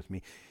Scripture with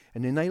me.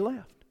 And then they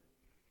left.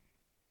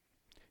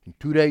 And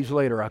 2 days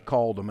later, I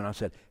called them and I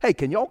said, hey,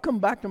 can y'all come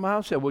back to my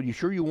house? I said, well, you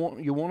sure you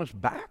want us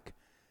back?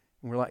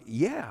 And we're like,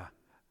 yeah,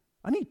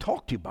 I need to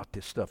talk to you about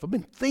this stuff. I've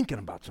been thinking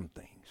about some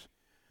things.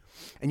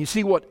 And you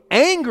see, what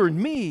angered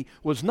me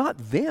was not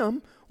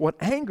them. What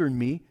angered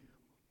me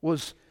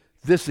was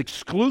this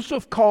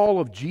exclusive call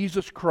of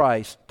Jesus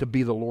Christ to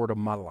be the Lord of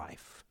my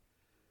life.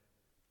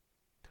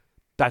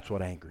 That's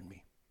what angered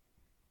me.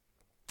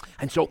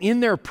 And so in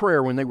their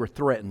prayer, when they were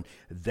threatened,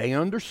 they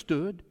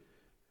understood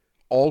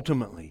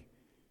ultimately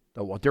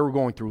that what they were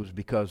going through was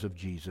because of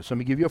Jesus. Let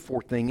me give you a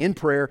fourth thing. In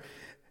prayer,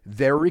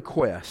 their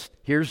request.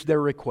 Here's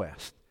their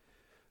request.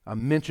 I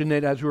mentioned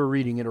it as we were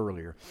reading it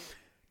earlier.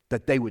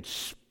 That they would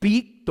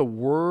speak the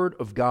word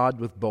of God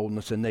with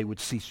boldness and they would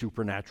see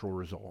supernatural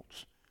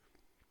results.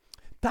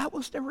 That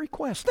was their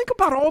request. Think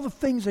about all the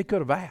things they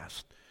could have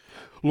asked.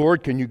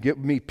 Lord, can you give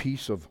me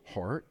peace of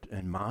heart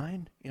and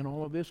mind in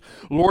all of this?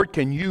 Lord,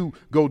 can you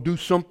go do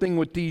something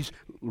with these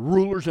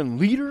rulers and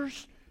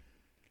leaders?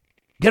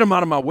 Get them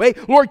out of my way.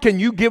 Lord, can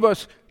you give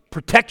us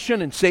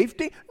protection and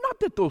safety? Not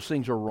that those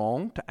things are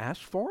wrong to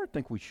ask for. I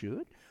think we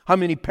should. How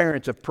many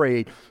parents have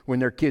prayed when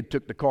their kid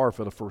took the car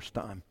for the first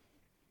time?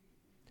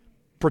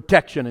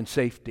 Protection and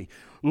safety.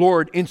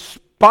 Lord, in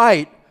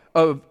spite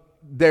of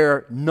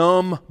their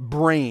numb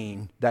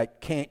brain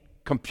that can't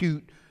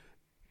compute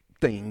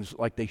things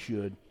like they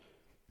should,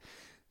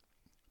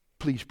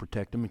 please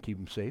protect them and keep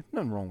them safe.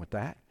 Nothing wrong with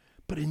that.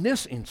 But in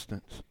this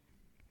instance,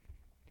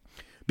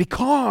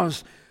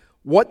 because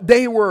what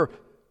they were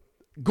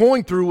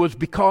going through was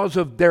because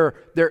of their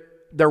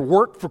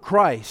work for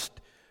Christ,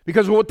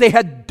 because of what they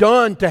had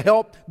done to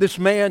help this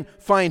man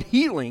find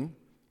healing,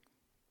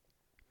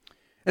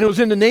 and it was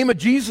in the name of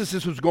Jesus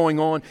this was going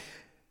on,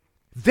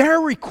 their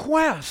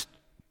request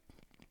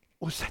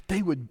was that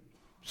they would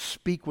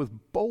speak with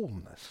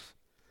boldness.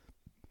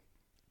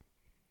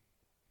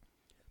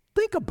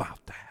 Think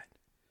about that.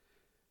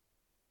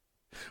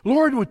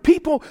 Lord, would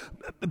people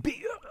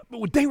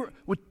would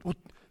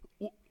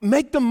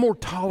make them more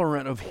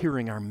tolerant of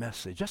hearing our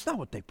message? That's not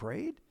what they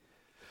prayed.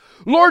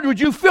 Lord, would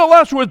you fill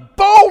us with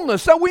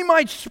boldness that we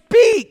might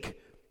speak?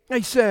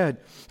 They said,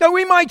 that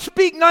we might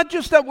speak, not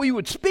just that we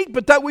would speak,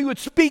 but that we would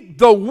speak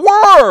the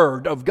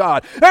Word of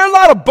God. There are a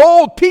lot of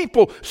bold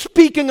people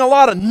speaking a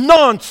lot of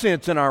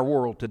nonsense in our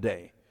world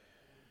today.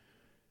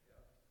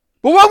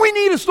 But what we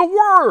need is the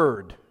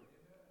Word.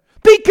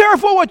 Be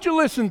careful what you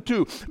listen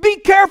to. Be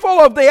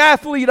careful of the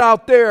athlete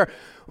out there,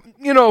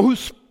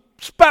 who's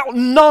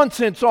spouting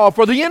nonsense off,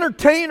 or the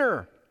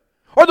entertainer,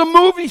 or the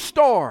movie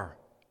star.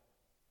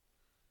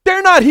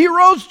 They're not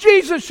heroes.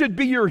 Jesus should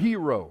be your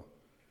hero.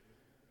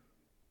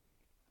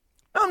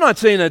 I'm not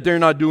saying that they're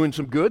not doing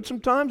some good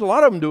sometimes. A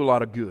lot of them do a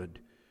lot of good.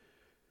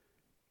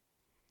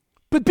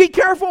 But be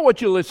careful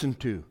what you listen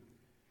to.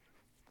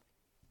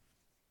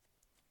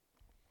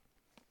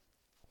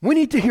 We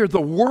need to hear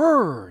the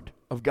Word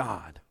of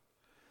God.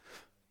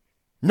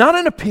 Not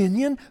an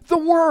opinion, the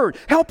Word.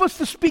 Help us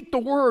to speak the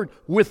Word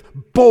with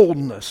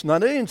boldness. Now,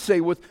 they didn't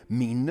say with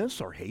meanness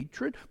or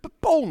hatred,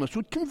 but boldness,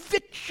 with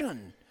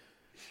conviction.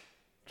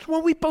 It's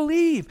what we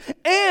believe.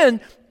 And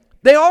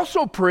they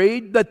also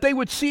prayed that they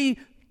would see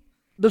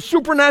the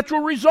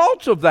supernatural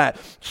results of that.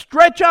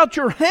 Stretch out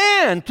your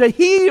hand to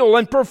heal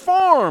and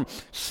perform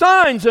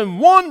signs and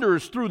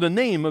wonders through the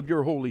name of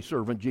your holy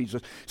servant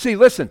Jesus. See,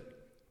 listen.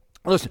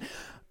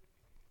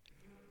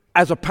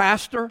 As a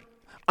pastor,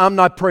 I'm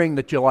not praying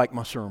that you like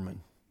my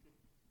sermon.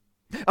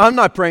 I'm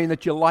not praying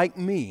that you like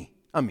me.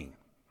 I mean,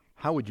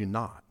 how would you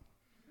not?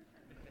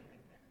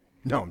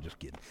 No, I'm just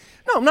kidding.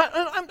 No, I'm not.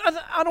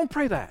 I don't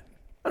pray that.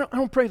 I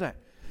don't pray that.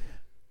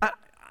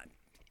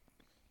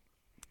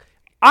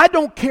 I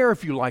don't care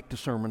if you like the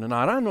sermon or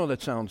not. I know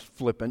that sounds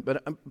flippant,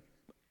 but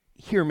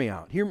hear me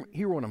out.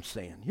 Hear what I'm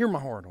saying. Hear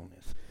my heart on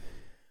this.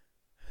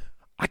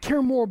 I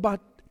care more about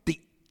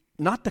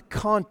not the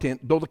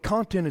content, though the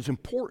content is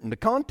important. The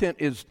content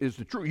is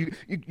the truth.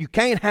 You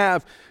can't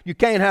have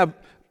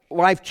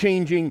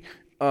life-changing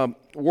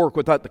work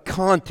without the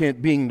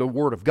content being the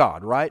Word of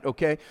God, right?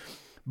 Okay?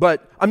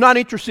 But I'm not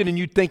interested in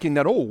you thinking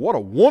that, oh, what a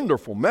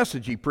wonderful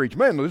message he preached.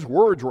 Man, those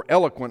words were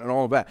eloquent and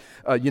all of that.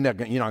 You're not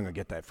going to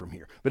get that from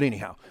here. But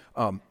anyhow,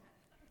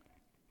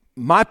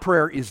 my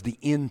prayer is the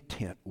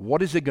intent.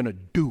 What is it going to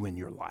do in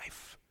your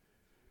life?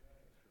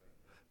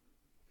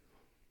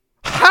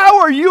 How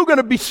are you going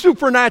to be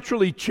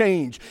supernaturally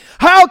changed?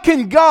 How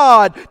can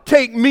God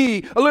take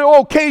me, a little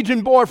old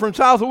Cajun boy from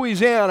South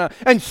Louisiana,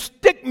 and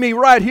stick me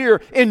right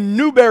here in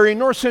Newberry,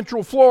 North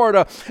Central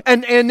Florida,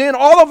 and then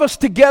all of us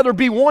together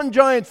be one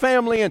giant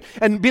family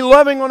and be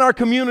loving on our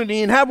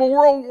community and have a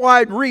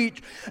worldwide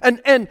reach?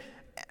 And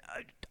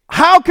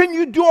how can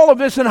you do all of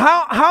this? And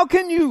how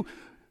can you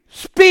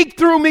speak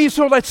through me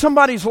so that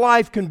somebody's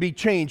life can be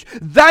changed?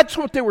 That's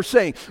what they were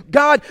saying.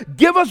 God,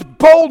 give us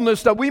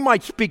boldness that we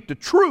might speak the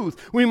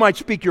truth. We might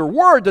speak your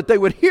word, that they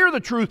would hear the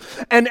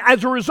truth. And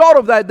as a result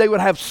of that, they would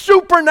have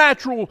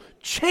supernatural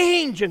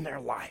change in their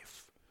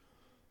life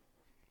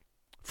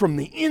from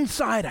the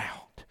inside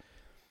out.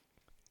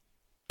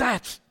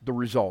 That's the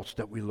results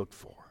that we look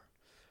for.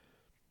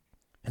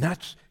 And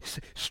that's,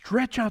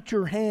 stretch out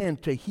your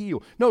hand to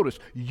heal. Notice,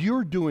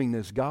 you're doing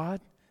this,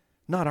 God,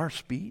 not our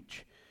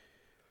speech.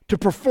 To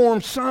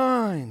perform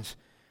signs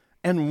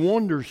and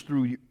wonders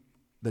through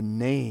the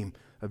name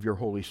of your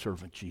holy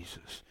servant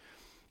Jesus.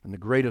 And the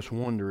greatest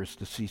wonder is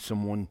to see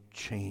someone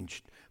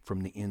changed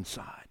from the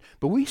inside.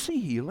 But we see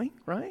healing,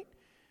 right?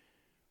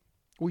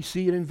 We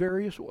see it in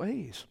various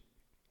ways.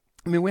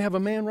 I mean, we have a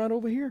man right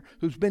over here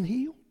who's been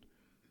healed.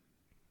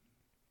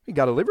 He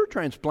got a liver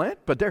transplant,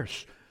 but do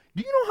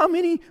you know how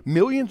many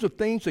millions of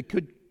things that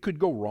could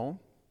go wrong?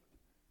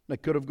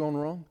 That could have gone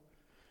wrong?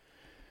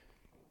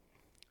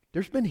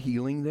 There's been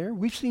healing there.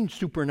 We've seen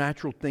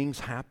supernatural things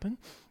happen.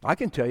 I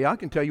can tell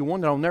you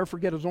one that I'll never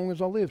forget as long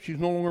as I live. She's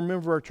no longer a member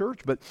of our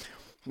church, but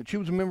she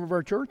was a member of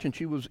our church, and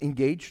she was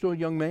engaged to a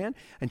young man,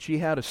 and she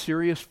had a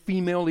serious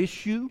female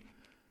issue,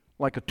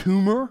 like a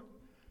tumor.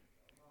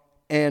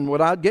 And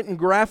without getting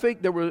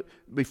graphic,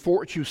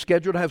 before she was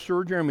scheduled to have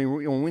surgery, I mean,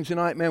 on Wednesday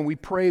night, man, we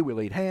prayed, we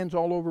laid hands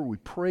all over, we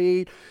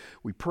prayed.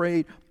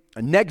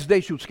 The next day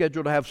she was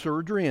scheduled to have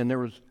surgery, and there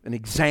was an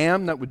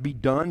exam that would be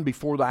done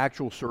before the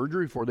actual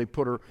surgery, before they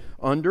put her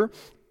under.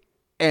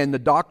 And the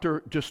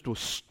doctor just was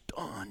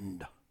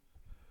stunned.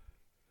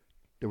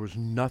 There was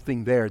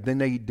nothing there. Then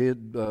they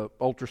did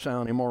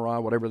ultrasound,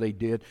 MRI, whatever they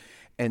did,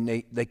 and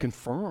they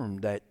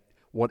confirmed that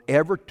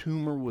whatever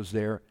tumor was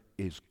there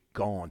is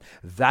gone.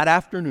 That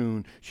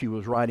afternoon, she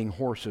was riding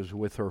horses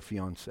with her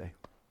fiancé.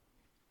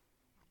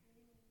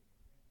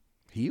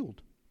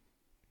 Healed.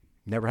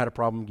 Never had a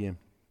problem again.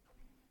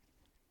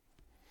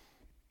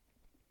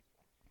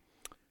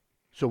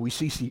 So we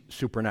see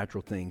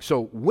supernatural things.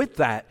 So with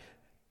that,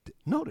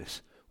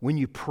 notice, when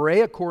you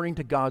pray according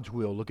to God's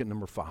will, look at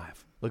number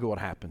 5. Look at what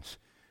happens.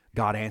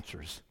 God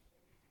answers.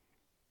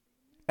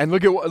 And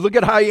look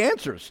at how he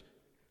answers.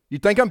 You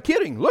think I'm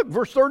kidding? Look,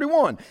 verse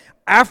 31.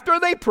 After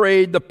they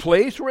prayed, the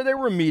place where they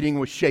were meeting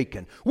was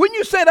shaken. Wouldn't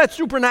you say that's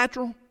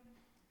supernatural?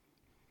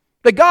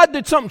 That God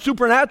did something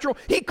supernatural?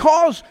 He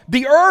caused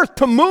the earth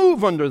to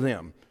move under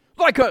them.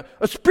 Like a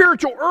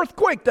spiritual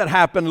earthquake that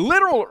happened,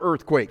 literal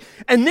earthquake.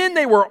 And then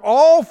they were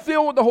all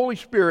filled with the Holy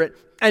Spirit.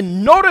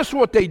 And notice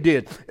what they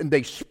did. And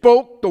they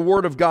spoke the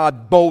word of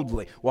God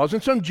boldly. It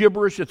wasn't some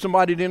gibberish that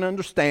somebody didn't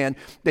understand.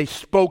 They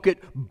spoke it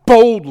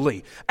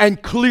boldly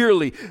and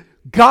clearly.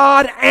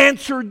 God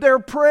answered their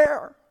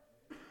prayer.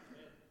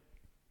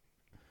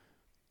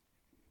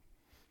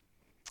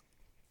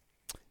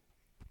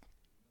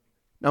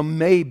 Now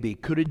maybe,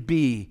 could it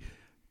be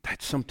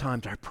that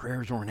sometimes our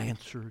prayers aren't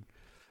answered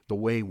the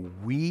way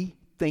we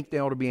think they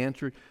ought to be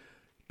answered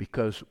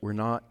because we're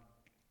not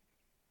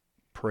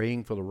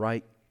praying for the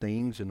right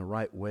things in the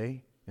right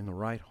way, in the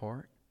right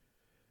heart?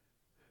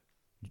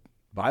 The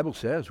Bible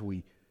says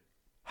we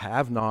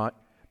have not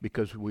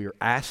because we are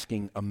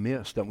asking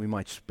amiss that we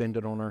might spend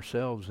it on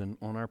ourselves and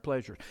on our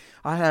pleasures.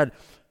 I had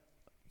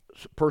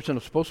a person who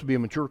was supposed to be a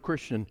mature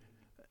Christian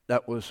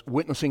that was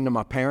witnessing to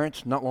my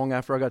parents not long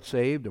after I got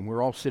saved, and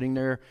we're all sitting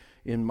there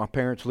in my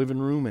parents' living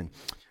room,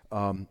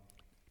 and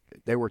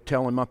they were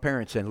telling my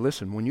parents, saying,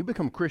 listen, when you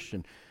become a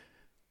Christian,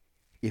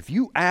 if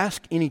you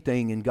ask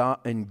anything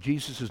in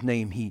Jesus'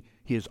 name, He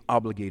is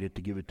obligated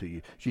to give it to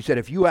you. She said,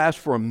 if you ask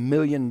for $1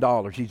 million,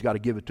 He's got to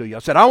give it to you. I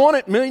said, I want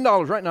it, $1 million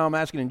right now. I'm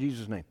asking in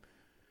Jesus' name.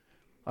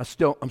 I'm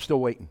still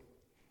waiting.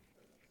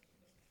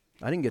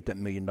 I didn't get that $1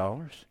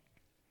 million.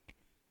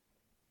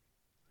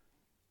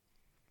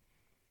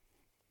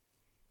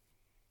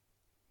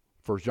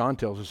 First John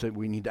tells us that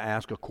we need to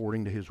ask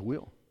according to His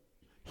will.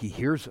 He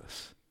hears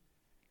us.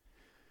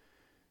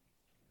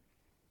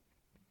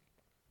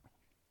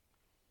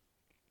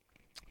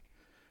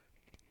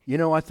 You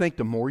know, I think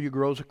the more you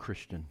grow as a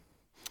Christian,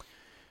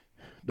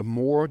 the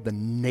more the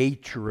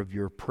nature of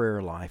your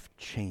prayer life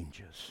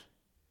changes.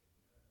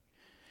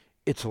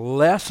 It's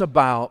less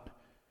about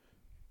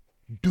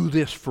do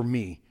this for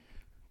me,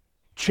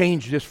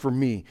 change this for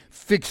me,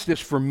 fix this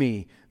for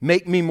me,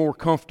 make me more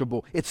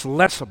comfortable. It's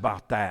less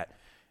about that.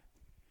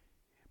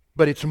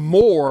 But it's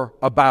more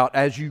about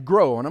as you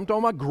grow. And I'm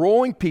talking about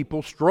growing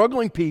people,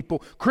 struggling people,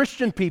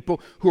 Christian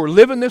people who are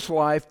living this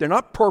life. They're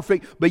not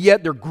perfect, but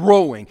yet they're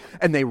growing.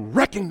 And they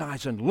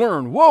recognize and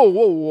learn,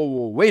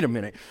 whoa, wait a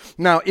minute.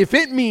 Now, if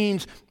it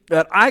means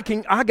that I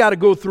got to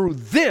go through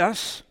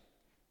this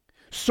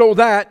so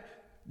that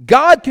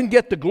God can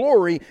get the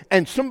glory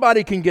and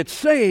somebody can get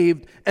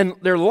saved and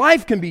their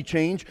life can be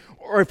changed,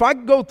 or if I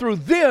go through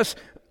this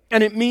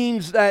and it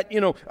means that,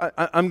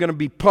 I'm going to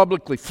be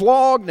publicly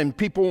flogged and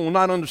people will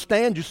not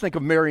understand. Just think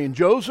of Mary and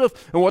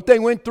Joseph and what they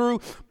went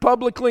through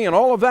publicly and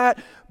all of that.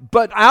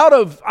 But out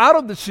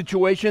of the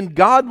situation,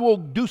 God will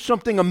do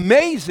something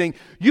amazing.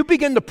 You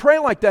begin to pray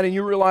like that and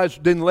you realize,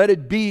 then let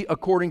it be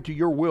according to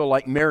your will,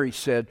 like Mary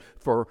said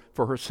for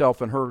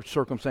herself and her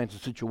circumstance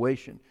and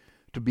situation.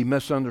 To be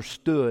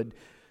misunderstood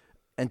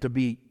and to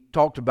be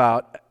talked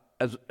about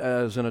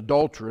as an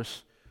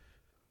adulteress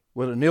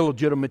with an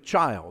illegitimate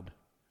child.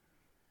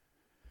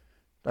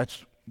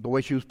 That's the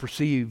way she was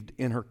perceived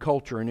in her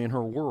culture and in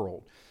her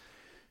world.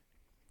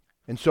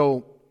 And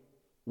so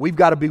we've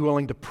got to be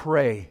willing to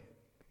pray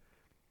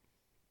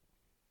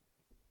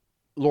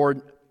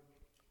Lord,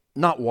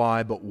 not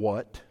why, but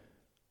what?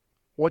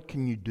 What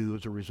can you do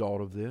as a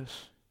result of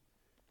this?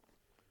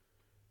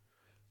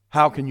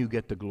 How can you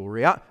get the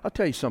glory? I'll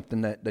tell you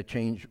something that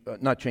changed,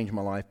 not changed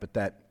my life, but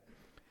that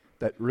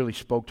really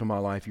spoke to my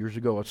life years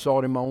ago. I saw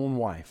it in my own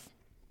wife.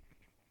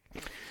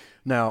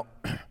 Now,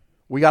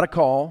 we got a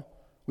call.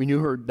 We knew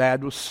her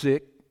dad was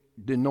sick,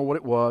 didn't know what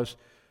it was.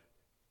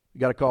 We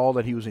got a call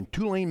that he was in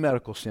Tulane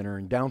Medical Center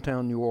in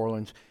downtown New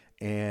Orleans,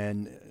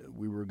 and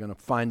we were going to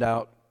find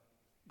out.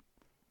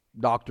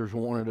 Doctors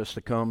wanted us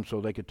to come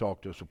so they could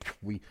talk to us. So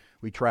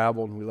we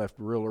traveled, and we left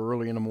real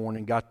early in the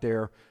morning, got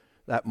there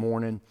that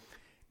morning,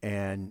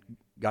 and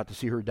got to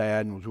see her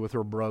dad and was with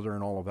her brother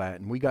and all of that.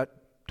 And we got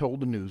told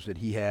the news that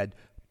he had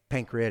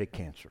pancreatic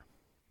cancer.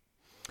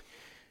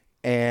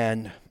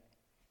 And,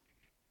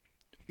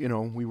 you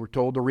know, we were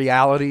told the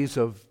realities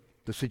of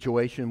the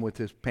situation with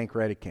his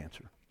pancreatic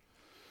cancer.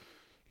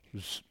 He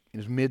was in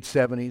his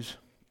mid-70s,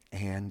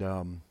 and,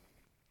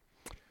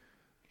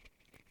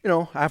 you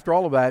know, after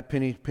all of that,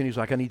 Penny's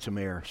like, I need some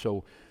air.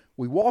 So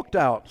we walked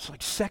out. It's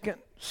like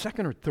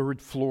second or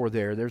third floor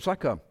there. There's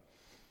like a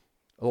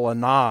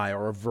lanai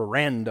or a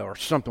veranda or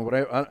something,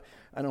 whatever.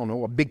 I don't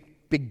know, a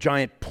big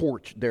giant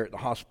porch there at the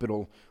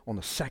hospital on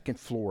the second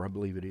floor, I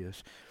believe it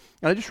is.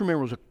 And I just remember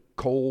it was a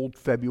cold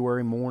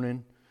February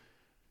morning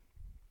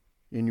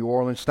in New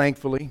Orleans,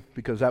 thankfully,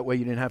 because that way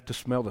you didn't have to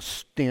smell the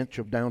stench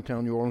of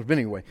downtown New Orleans. But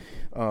anyway,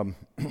 from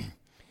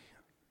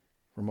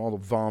all the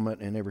vomit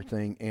and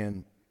everything.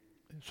 And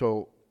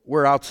so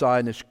we're outside,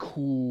 and this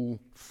cool,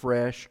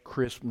 fresh,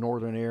 crisp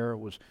northern air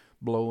was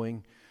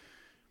blowing.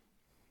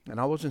 And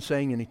I wasn't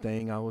saying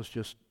anything. I was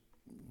just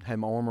had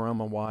my arm around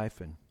my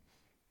wife, and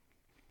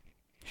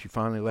she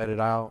finally let it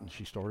out, and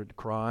she started to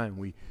cry, and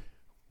we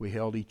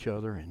held each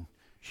other, and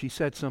she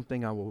said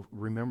something I will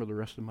remember the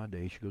rest of my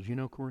day. She goes, you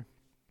know, Corey,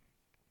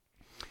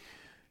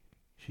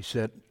 she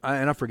said,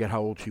 and I forget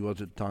how old she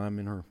was at the time,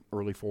 in her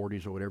early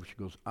 40s or whatever. She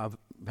goes, I've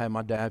had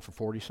my dad for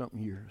 40-something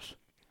years,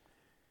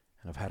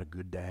 and I've had a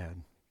good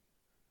dad.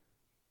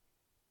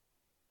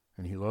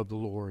 And he loved the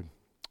Lord,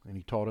 and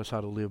he taught us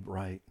how to live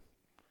right.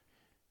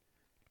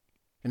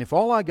 And if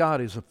all I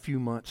got is a few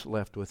months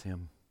left with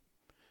him,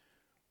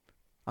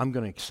 I'm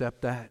going to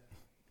accept that,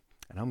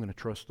 and I'm going to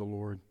trust the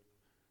Lord.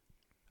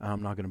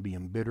 I'm not going to be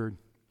embittered.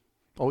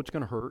 Oh, it's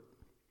going to hurt.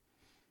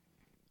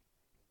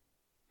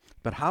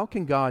 But how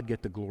can God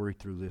get the glory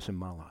through this in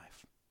my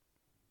life?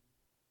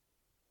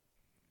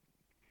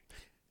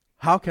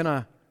 How can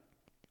I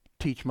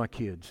teach my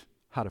kids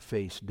how to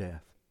face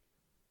death?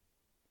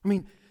 I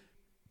mean,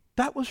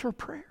 that was her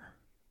prayer.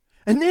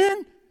 And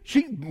then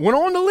she went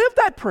on to live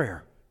that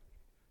prayer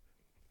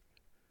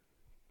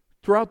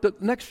throughout the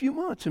next few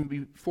months, and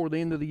before the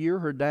end of the year,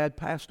 her dad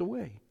passed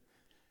away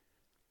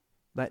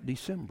that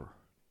December.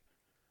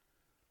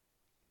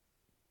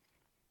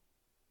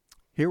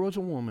 Here was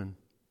a woman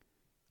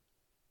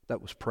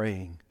that was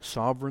praying,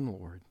 Sovereign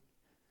Lord,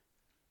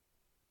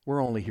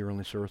 we're only here on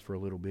this earth for a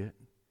little bit.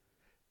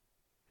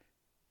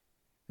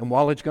 And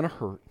while it's going to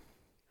hurt,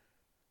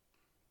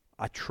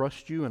 I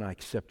trust you and I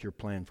accept your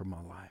plan for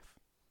my life.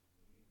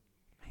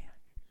 Man,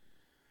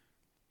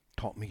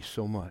 taught me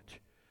so much.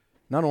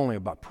 Not only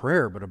about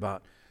prayer, but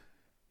about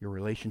your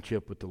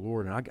relationship with the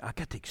Lord. And I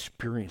got to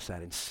experience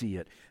that and see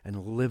it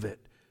and live it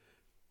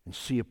and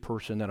see a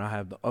person that I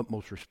have the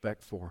utmost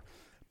respect for,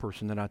 a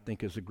person that I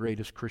think is the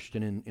greatest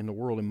Christian in the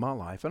world in my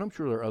life. And I'm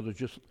sure there are others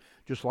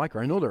just like her.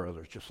 I know there are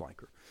others just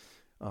like her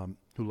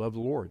who love the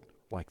Lord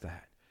like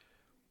that.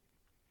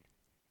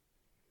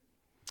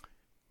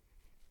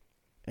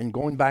 And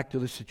going back to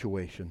the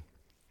situation,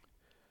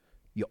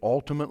 you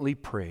ultimately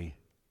pray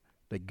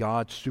that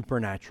God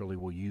supernaturally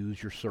will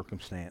use your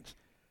circumstance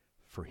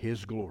for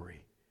His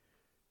glory.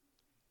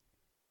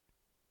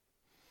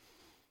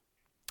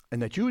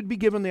 And that you would be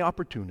given the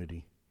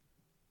opportunity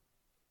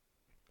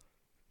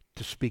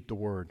to speak the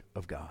Word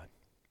of God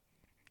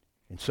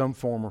in some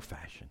form or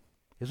fashion.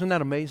 Isn't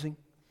that amazing?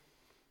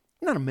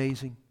 Isn't that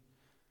amazing?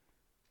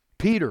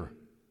 Peter,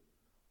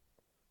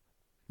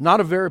 not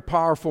a very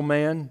powerful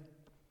man,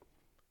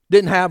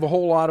 didn't have a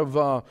whole lot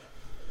of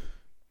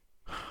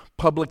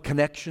public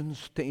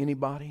connections to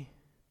anybody.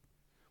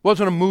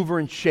 Wasn't a mover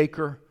and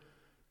shaker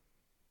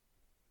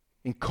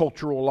in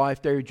cultural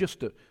life there.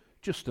 Just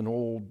an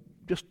old,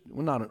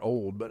 well, not an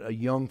old, but a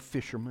young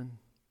fisherman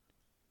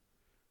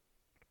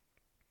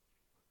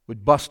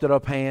with busted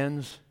up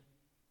hands,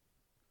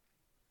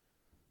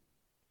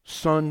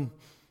 sun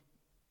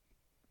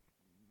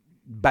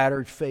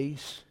battered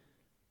face,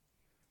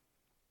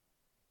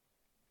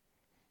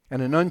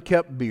 and an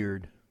unkept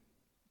beard.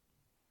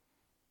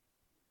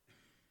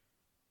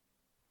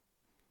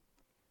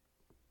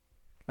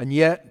 And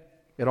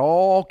yet, it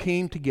all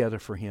came together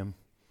for him.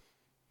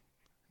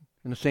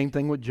 And the same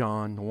thing with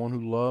John, the one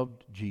who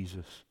loved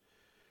Jesus.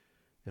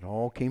 It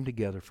all came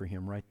together for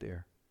him right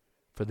there,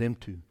 for them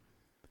too.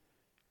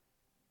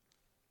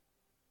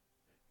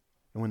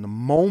 And when the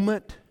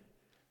moment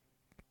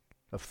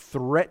of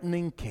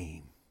threatening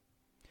came,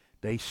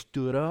 they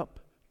stood up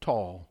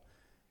tall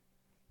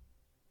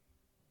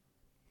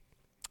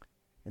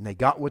And they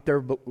got with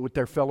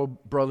their fellow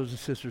brothers and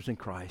sisters in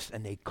Christ,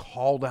 and they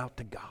called out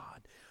to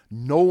God,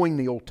 knowing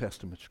the Old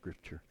Testament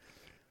Scripture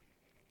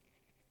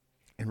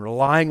and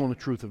relying on the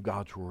truth of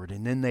God's Word.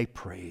 And then they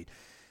prayed,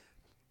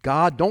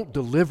 God, don't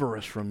deliver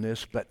us from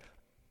this, but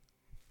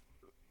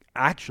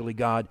actually,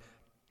 God,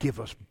 give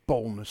us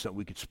boldness that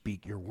we could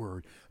speak your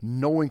word,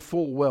 knowing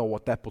full well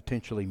what that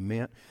potentially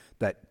meant,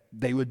 that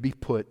they would be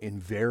put in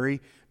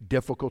very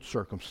difficult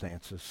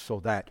circumstances so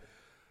that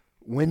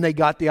when they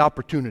got the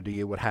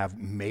opportunity, it would have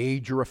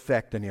major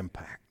effect and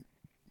impact.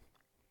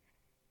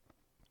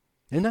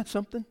 Isn't that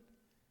something?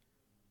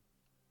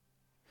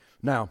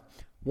 Now,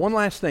 one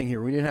last thing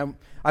here.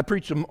 I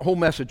preached a whole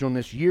message on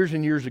this years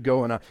and years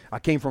ago, and I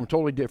came from a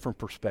totally different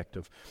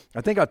perspective.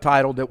 I think I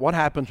titled it, What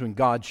Happens When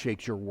God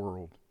Shakes Your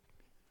World?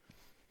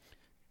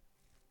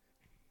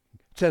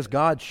 It says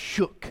God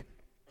shook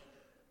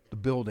the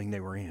building they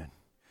were in.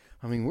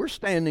 I mean, we're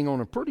standing on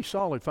a pretty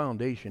solid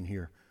foundation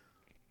here.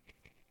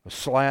 A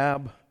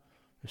slab,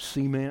 a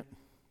cement.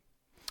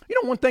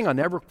 You know, one thing I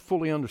never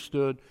fully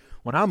understood,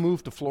 when I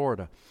moved to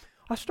Florida,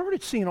 I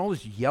started seeing all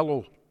this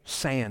yellow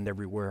sand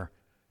everywhere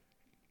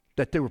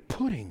that they were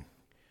putting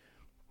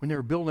when they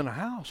were building a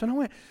house. And I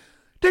went,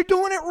 they're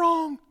doing it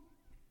wrong.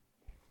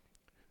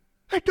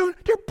 They're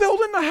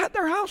building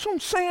their house on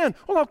sand.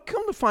 Well, I've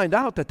come to find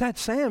out that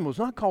sand was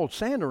not called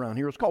sand around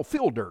here. It's called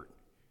field dirt.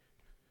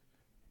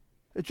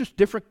 It's just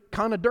different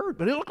kind of dirt,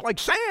 but it looked like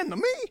sand to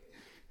me.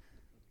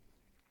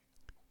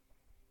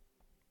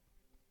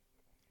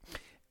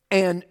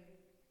 And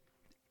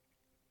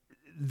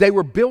they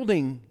were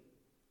building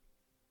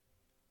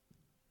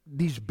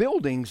these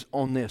buildings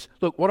on this.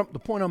 Look, the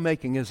point I'm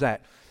making is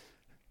that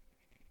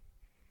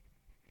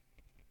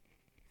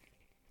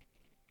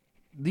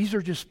these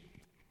are just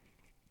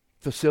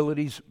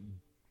facilities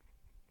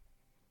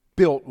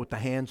built with the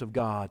hands of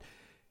God,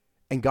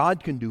 and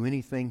God can do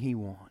anything He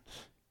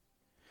wants.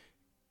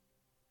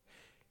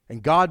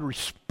 And God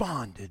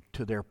responded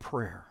to their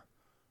prayer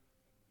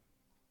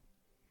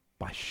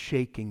by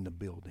shaking the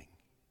building.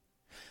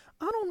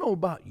 I don't know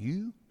about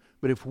you,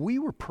 but if we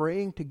were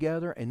praying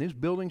together and this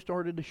building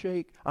started to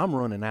shake, I'm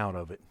running out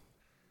of it.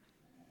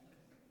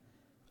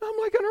 I'm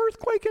like an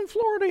earthquake in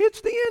Florida.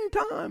 It's the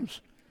end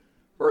times.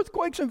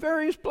 Earthquakes in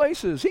various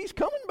places. He's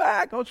coming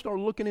back. I'll start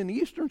looking in the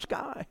eastern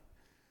sky.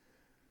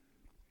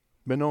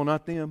 But no,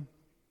 not them.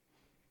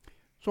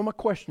 So my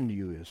question to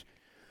you is,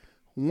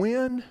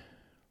 when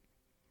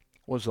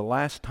was the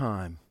last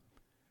time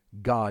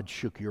God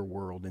shook your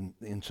world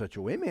in such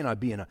a way? It may not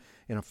be in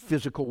a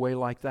physical way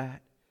like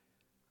that.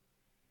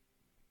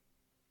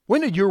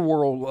 When did your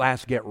world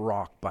last get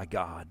rocked by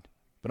God?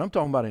 But I'm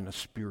talking about in a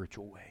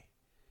spiritual way.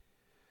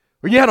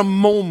 Where you had a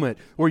moment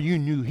where you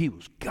knew He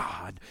was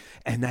God,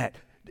 and that,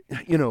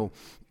 you know,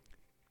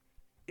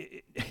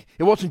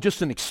 it wasn't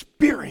just an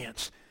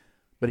experience,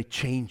 but it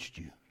changed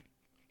you.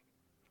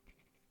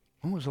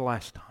 When was the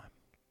last time?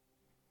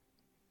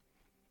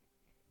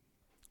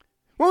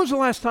 When was the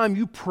last time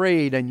you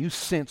prayed and you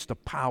sensed the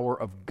power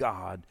of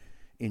God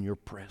in your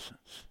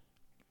presence?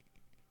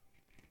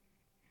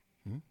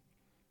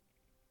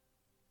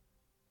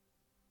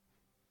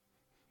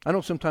 I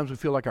know sometimes we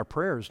feel like our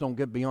prayers don't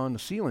get beyond the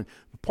ceiling.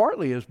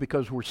 Partly is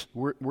because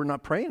we're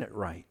not praying it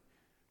right.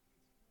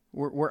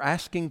 We're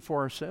asking for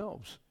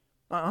ourselves.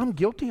 I'm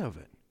guilty of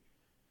it.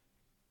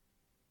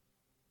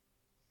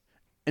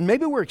 And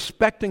maybe we're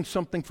expecting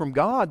something from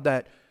God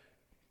that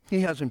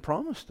He hasn't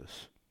promised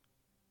us.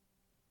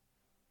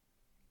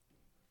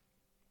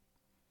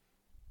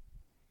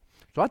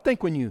 So I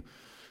think when you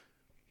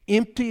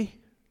empty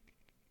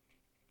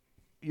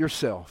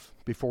yourself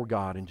before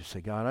God and just say,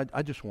 God,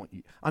 I just want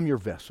you. I'm your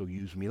vessel.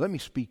 Use me. Let me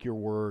speak your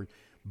word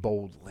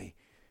boldly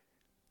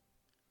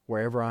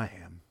wherever I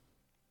am.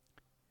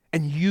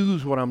 And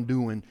use what I'm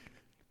doing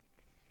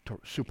to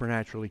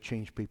supernaturally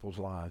change people's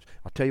lives.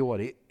 I'll tell you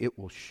what, it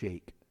will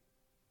shake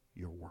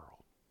your world.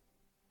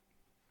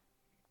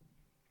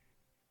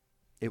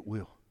 It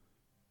will.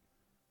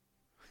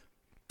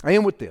 I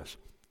end with this.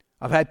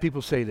 I've had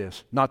people say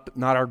this, not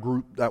our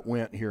group that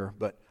went here,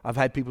 but I've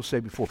had people say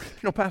before,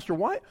 Pastor,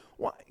 why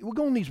we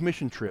go on these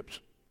mission trips,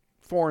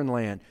 foreign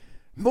land.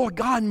 Boy,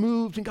 God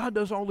moves and God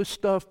does all this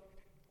stuff.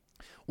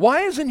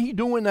 Why isn't He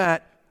doing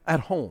that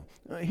at home?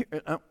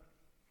 Now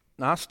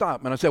I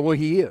stop and I say, well,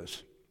 He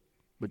is,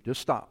 but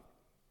just stop.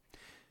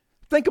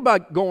 Think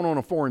about going on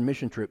a foreign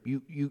mission trip.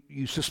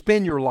 You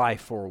suspend your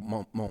life for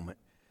a moment.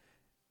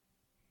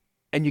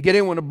 And you get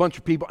in with a bunch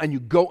of people and you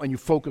go and you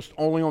focus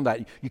only on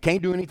that. You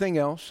can't do anything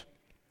else.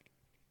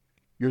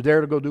 You're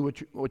there to go do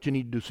what you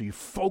need to do. So you're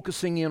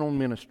focusing in on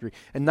ministry.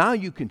 And now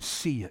you can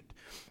see it.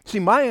 See,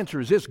 my answer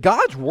is this.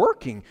 God's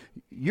working.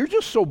 You're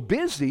just so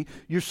busy.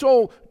 We're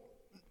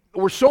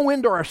so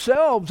into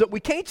ourselves that we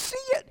can't see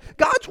it.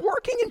 God's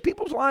working in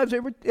people's lives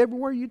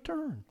everywhere you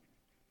turn.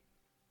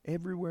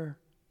 Everywhere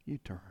you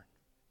turn.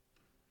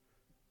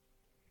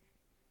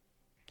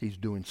 He's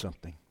doing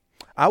something.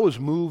 I was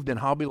moved in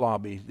Hobby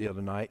Lobby the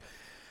other night.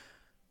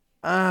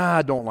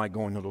 I don't like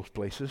going to those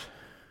places.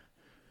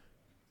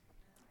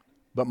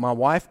 But my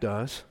wife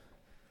does.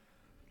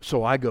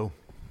 So I go.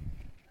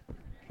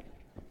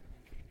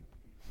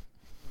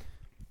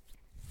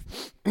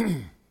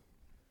 And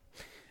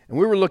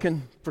we were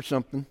looking for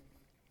something.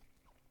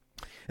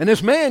 And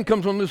this man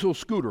comes on this little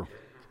scooter,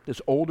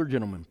 this older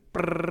gentleman.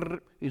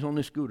 He's on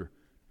this scooter.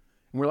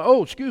 And we're like,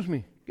 oh, excuse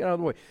me, get out of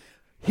the way.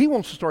 He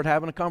wants to start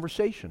having a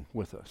conversation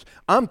with us.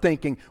 I'm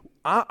thinking,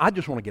 I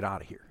just want to get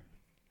out of here.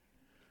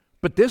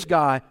 But this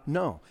guy,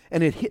 no.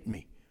 And it hit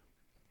me.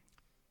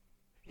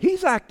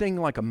 He's acting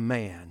like a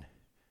man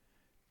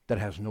that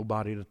has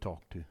nobody to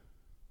talk to.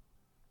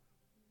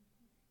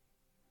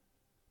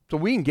 So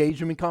we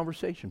engaged him in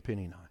conversation,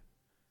 Penny and I.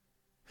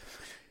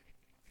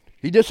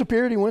 He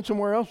disappeared. He went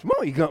somewhere else.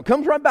 Well, he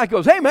comes right back.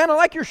 Goes, hey man, I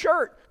like your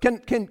shirt.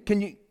 Can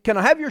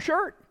I have your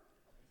shirt?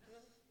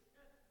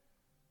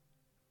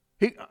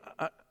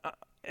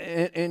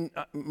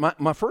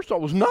 My first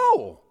thought was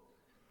no,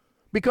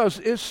 because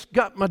it's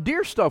got my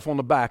deer stuff on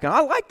the back, and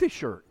I like this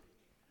shirt.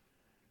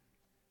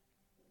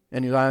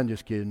 And he's like, I'm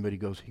just kidding, but he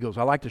goes,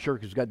 I like the shirt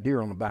because it's got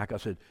deer on the back. I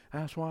said,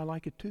 that's why I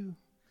like it too.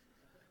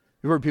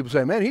 You've heard people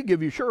say, man, he'd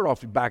give you a shirt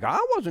off the back. I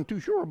wasn't too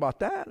sure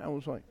about that. I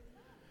was like,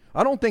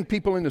 I don't think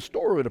people in the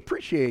store would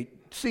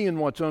appreciate seeing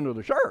what's under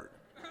the shirt.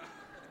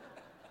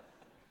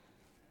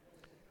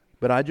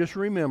 But I just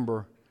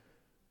remember,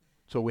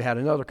 so we had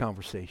another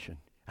conversation.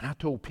 And I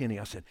told Penny,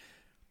 I said,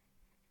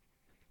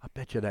 I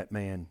bet you that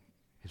man,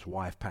 his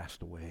wife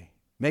passed away.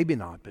 Maybe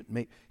not, but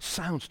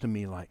sounds to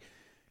me like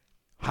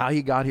how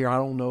he got here, I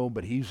don't know,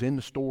 but he's in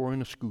the store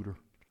in a scooter.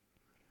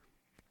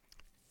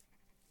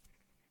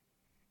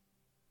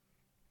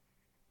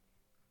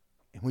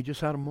 And we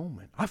just had a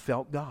moment. I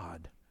felt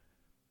God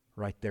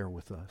right there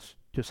with us,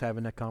 just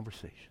having that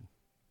conversation.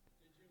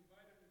 Did you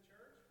invite him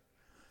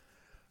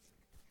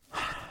to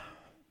church?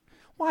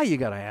 Why you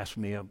got to ask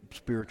me a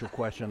spiritual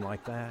question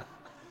like that?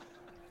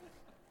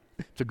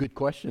 It's a good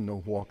question,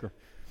 though, Walker.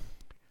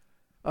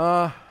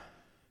 I'm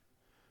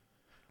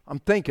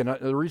thinking,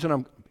 the reason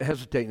I'm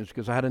hesitating is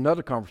because I had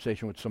another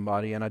conversation with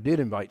somebody, and I did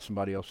invite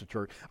somebody else to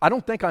church. I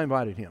don't think I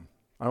invited him.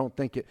 I don't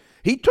think it.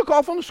 He took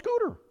off on the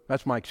scooter.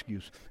 That's my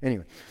excuse.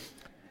 Anyway.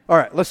 All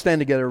right, let's stand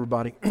together,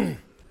 everybody.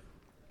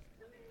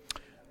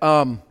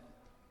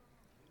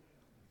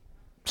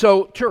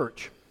 So,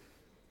 church,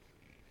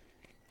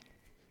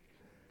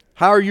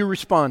 how are you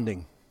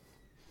responding?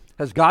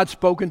 Has God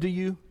spoken to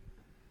you?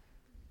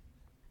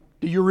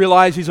 Do you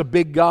realize He's a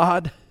big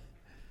God?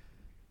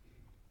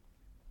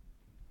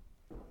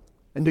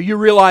 And do you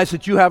realize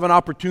that you have an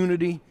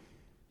opportunity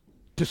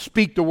to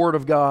speak the Word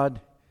of God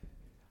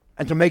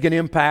and to make an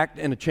impact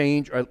and a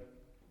change, or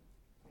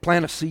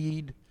plant a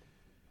seed?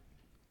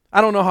 I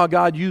don't know how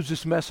God used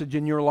this message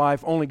in your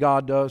life. Only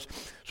God does.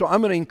 So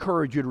I'm going to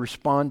encourage you to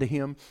respond to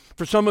Him.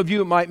 For some of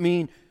you, it might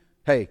mean,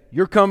 hey,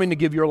 you're coming to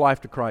give your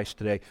life to Christ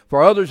today.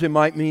 For others, it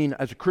might mean,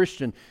 as a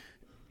Christian,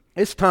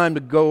 it's time to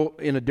go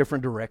in a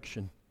different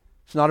direction.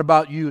 It's not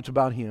about you, it's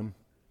about Him.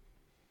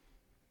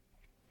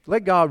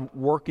 Let God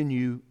work in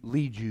you,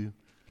 lead you.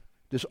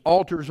 This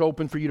altar is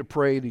open for you to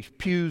pray. These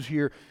pews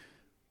here.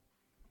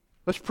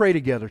 Let's pray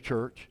together,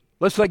 church.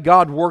 Let's let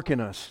God work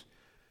in us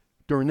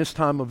during this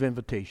time of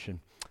invitation.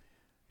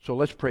 So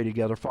let's pray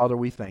together. Father,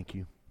 we thank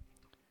you.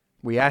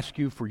 We ask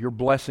you for your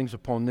blessings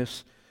upon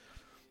this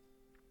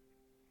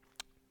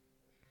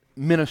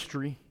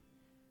ministry.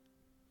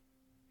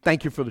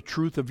 Thank you for the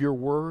truth of your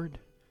word.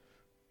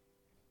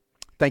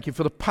 Thank you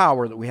for the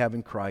power that we have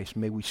in Christ.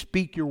 May we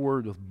speak your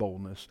word with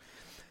boldness.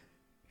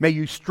 May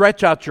you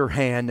stretch out your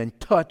hand and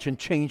touch and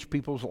change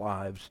people's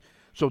lives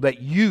so that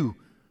you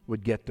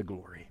would get the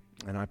glory.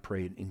 And I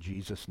pray it in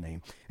Jesus'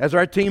 name. As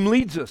our team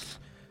leads us,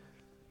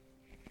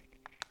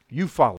 you follow.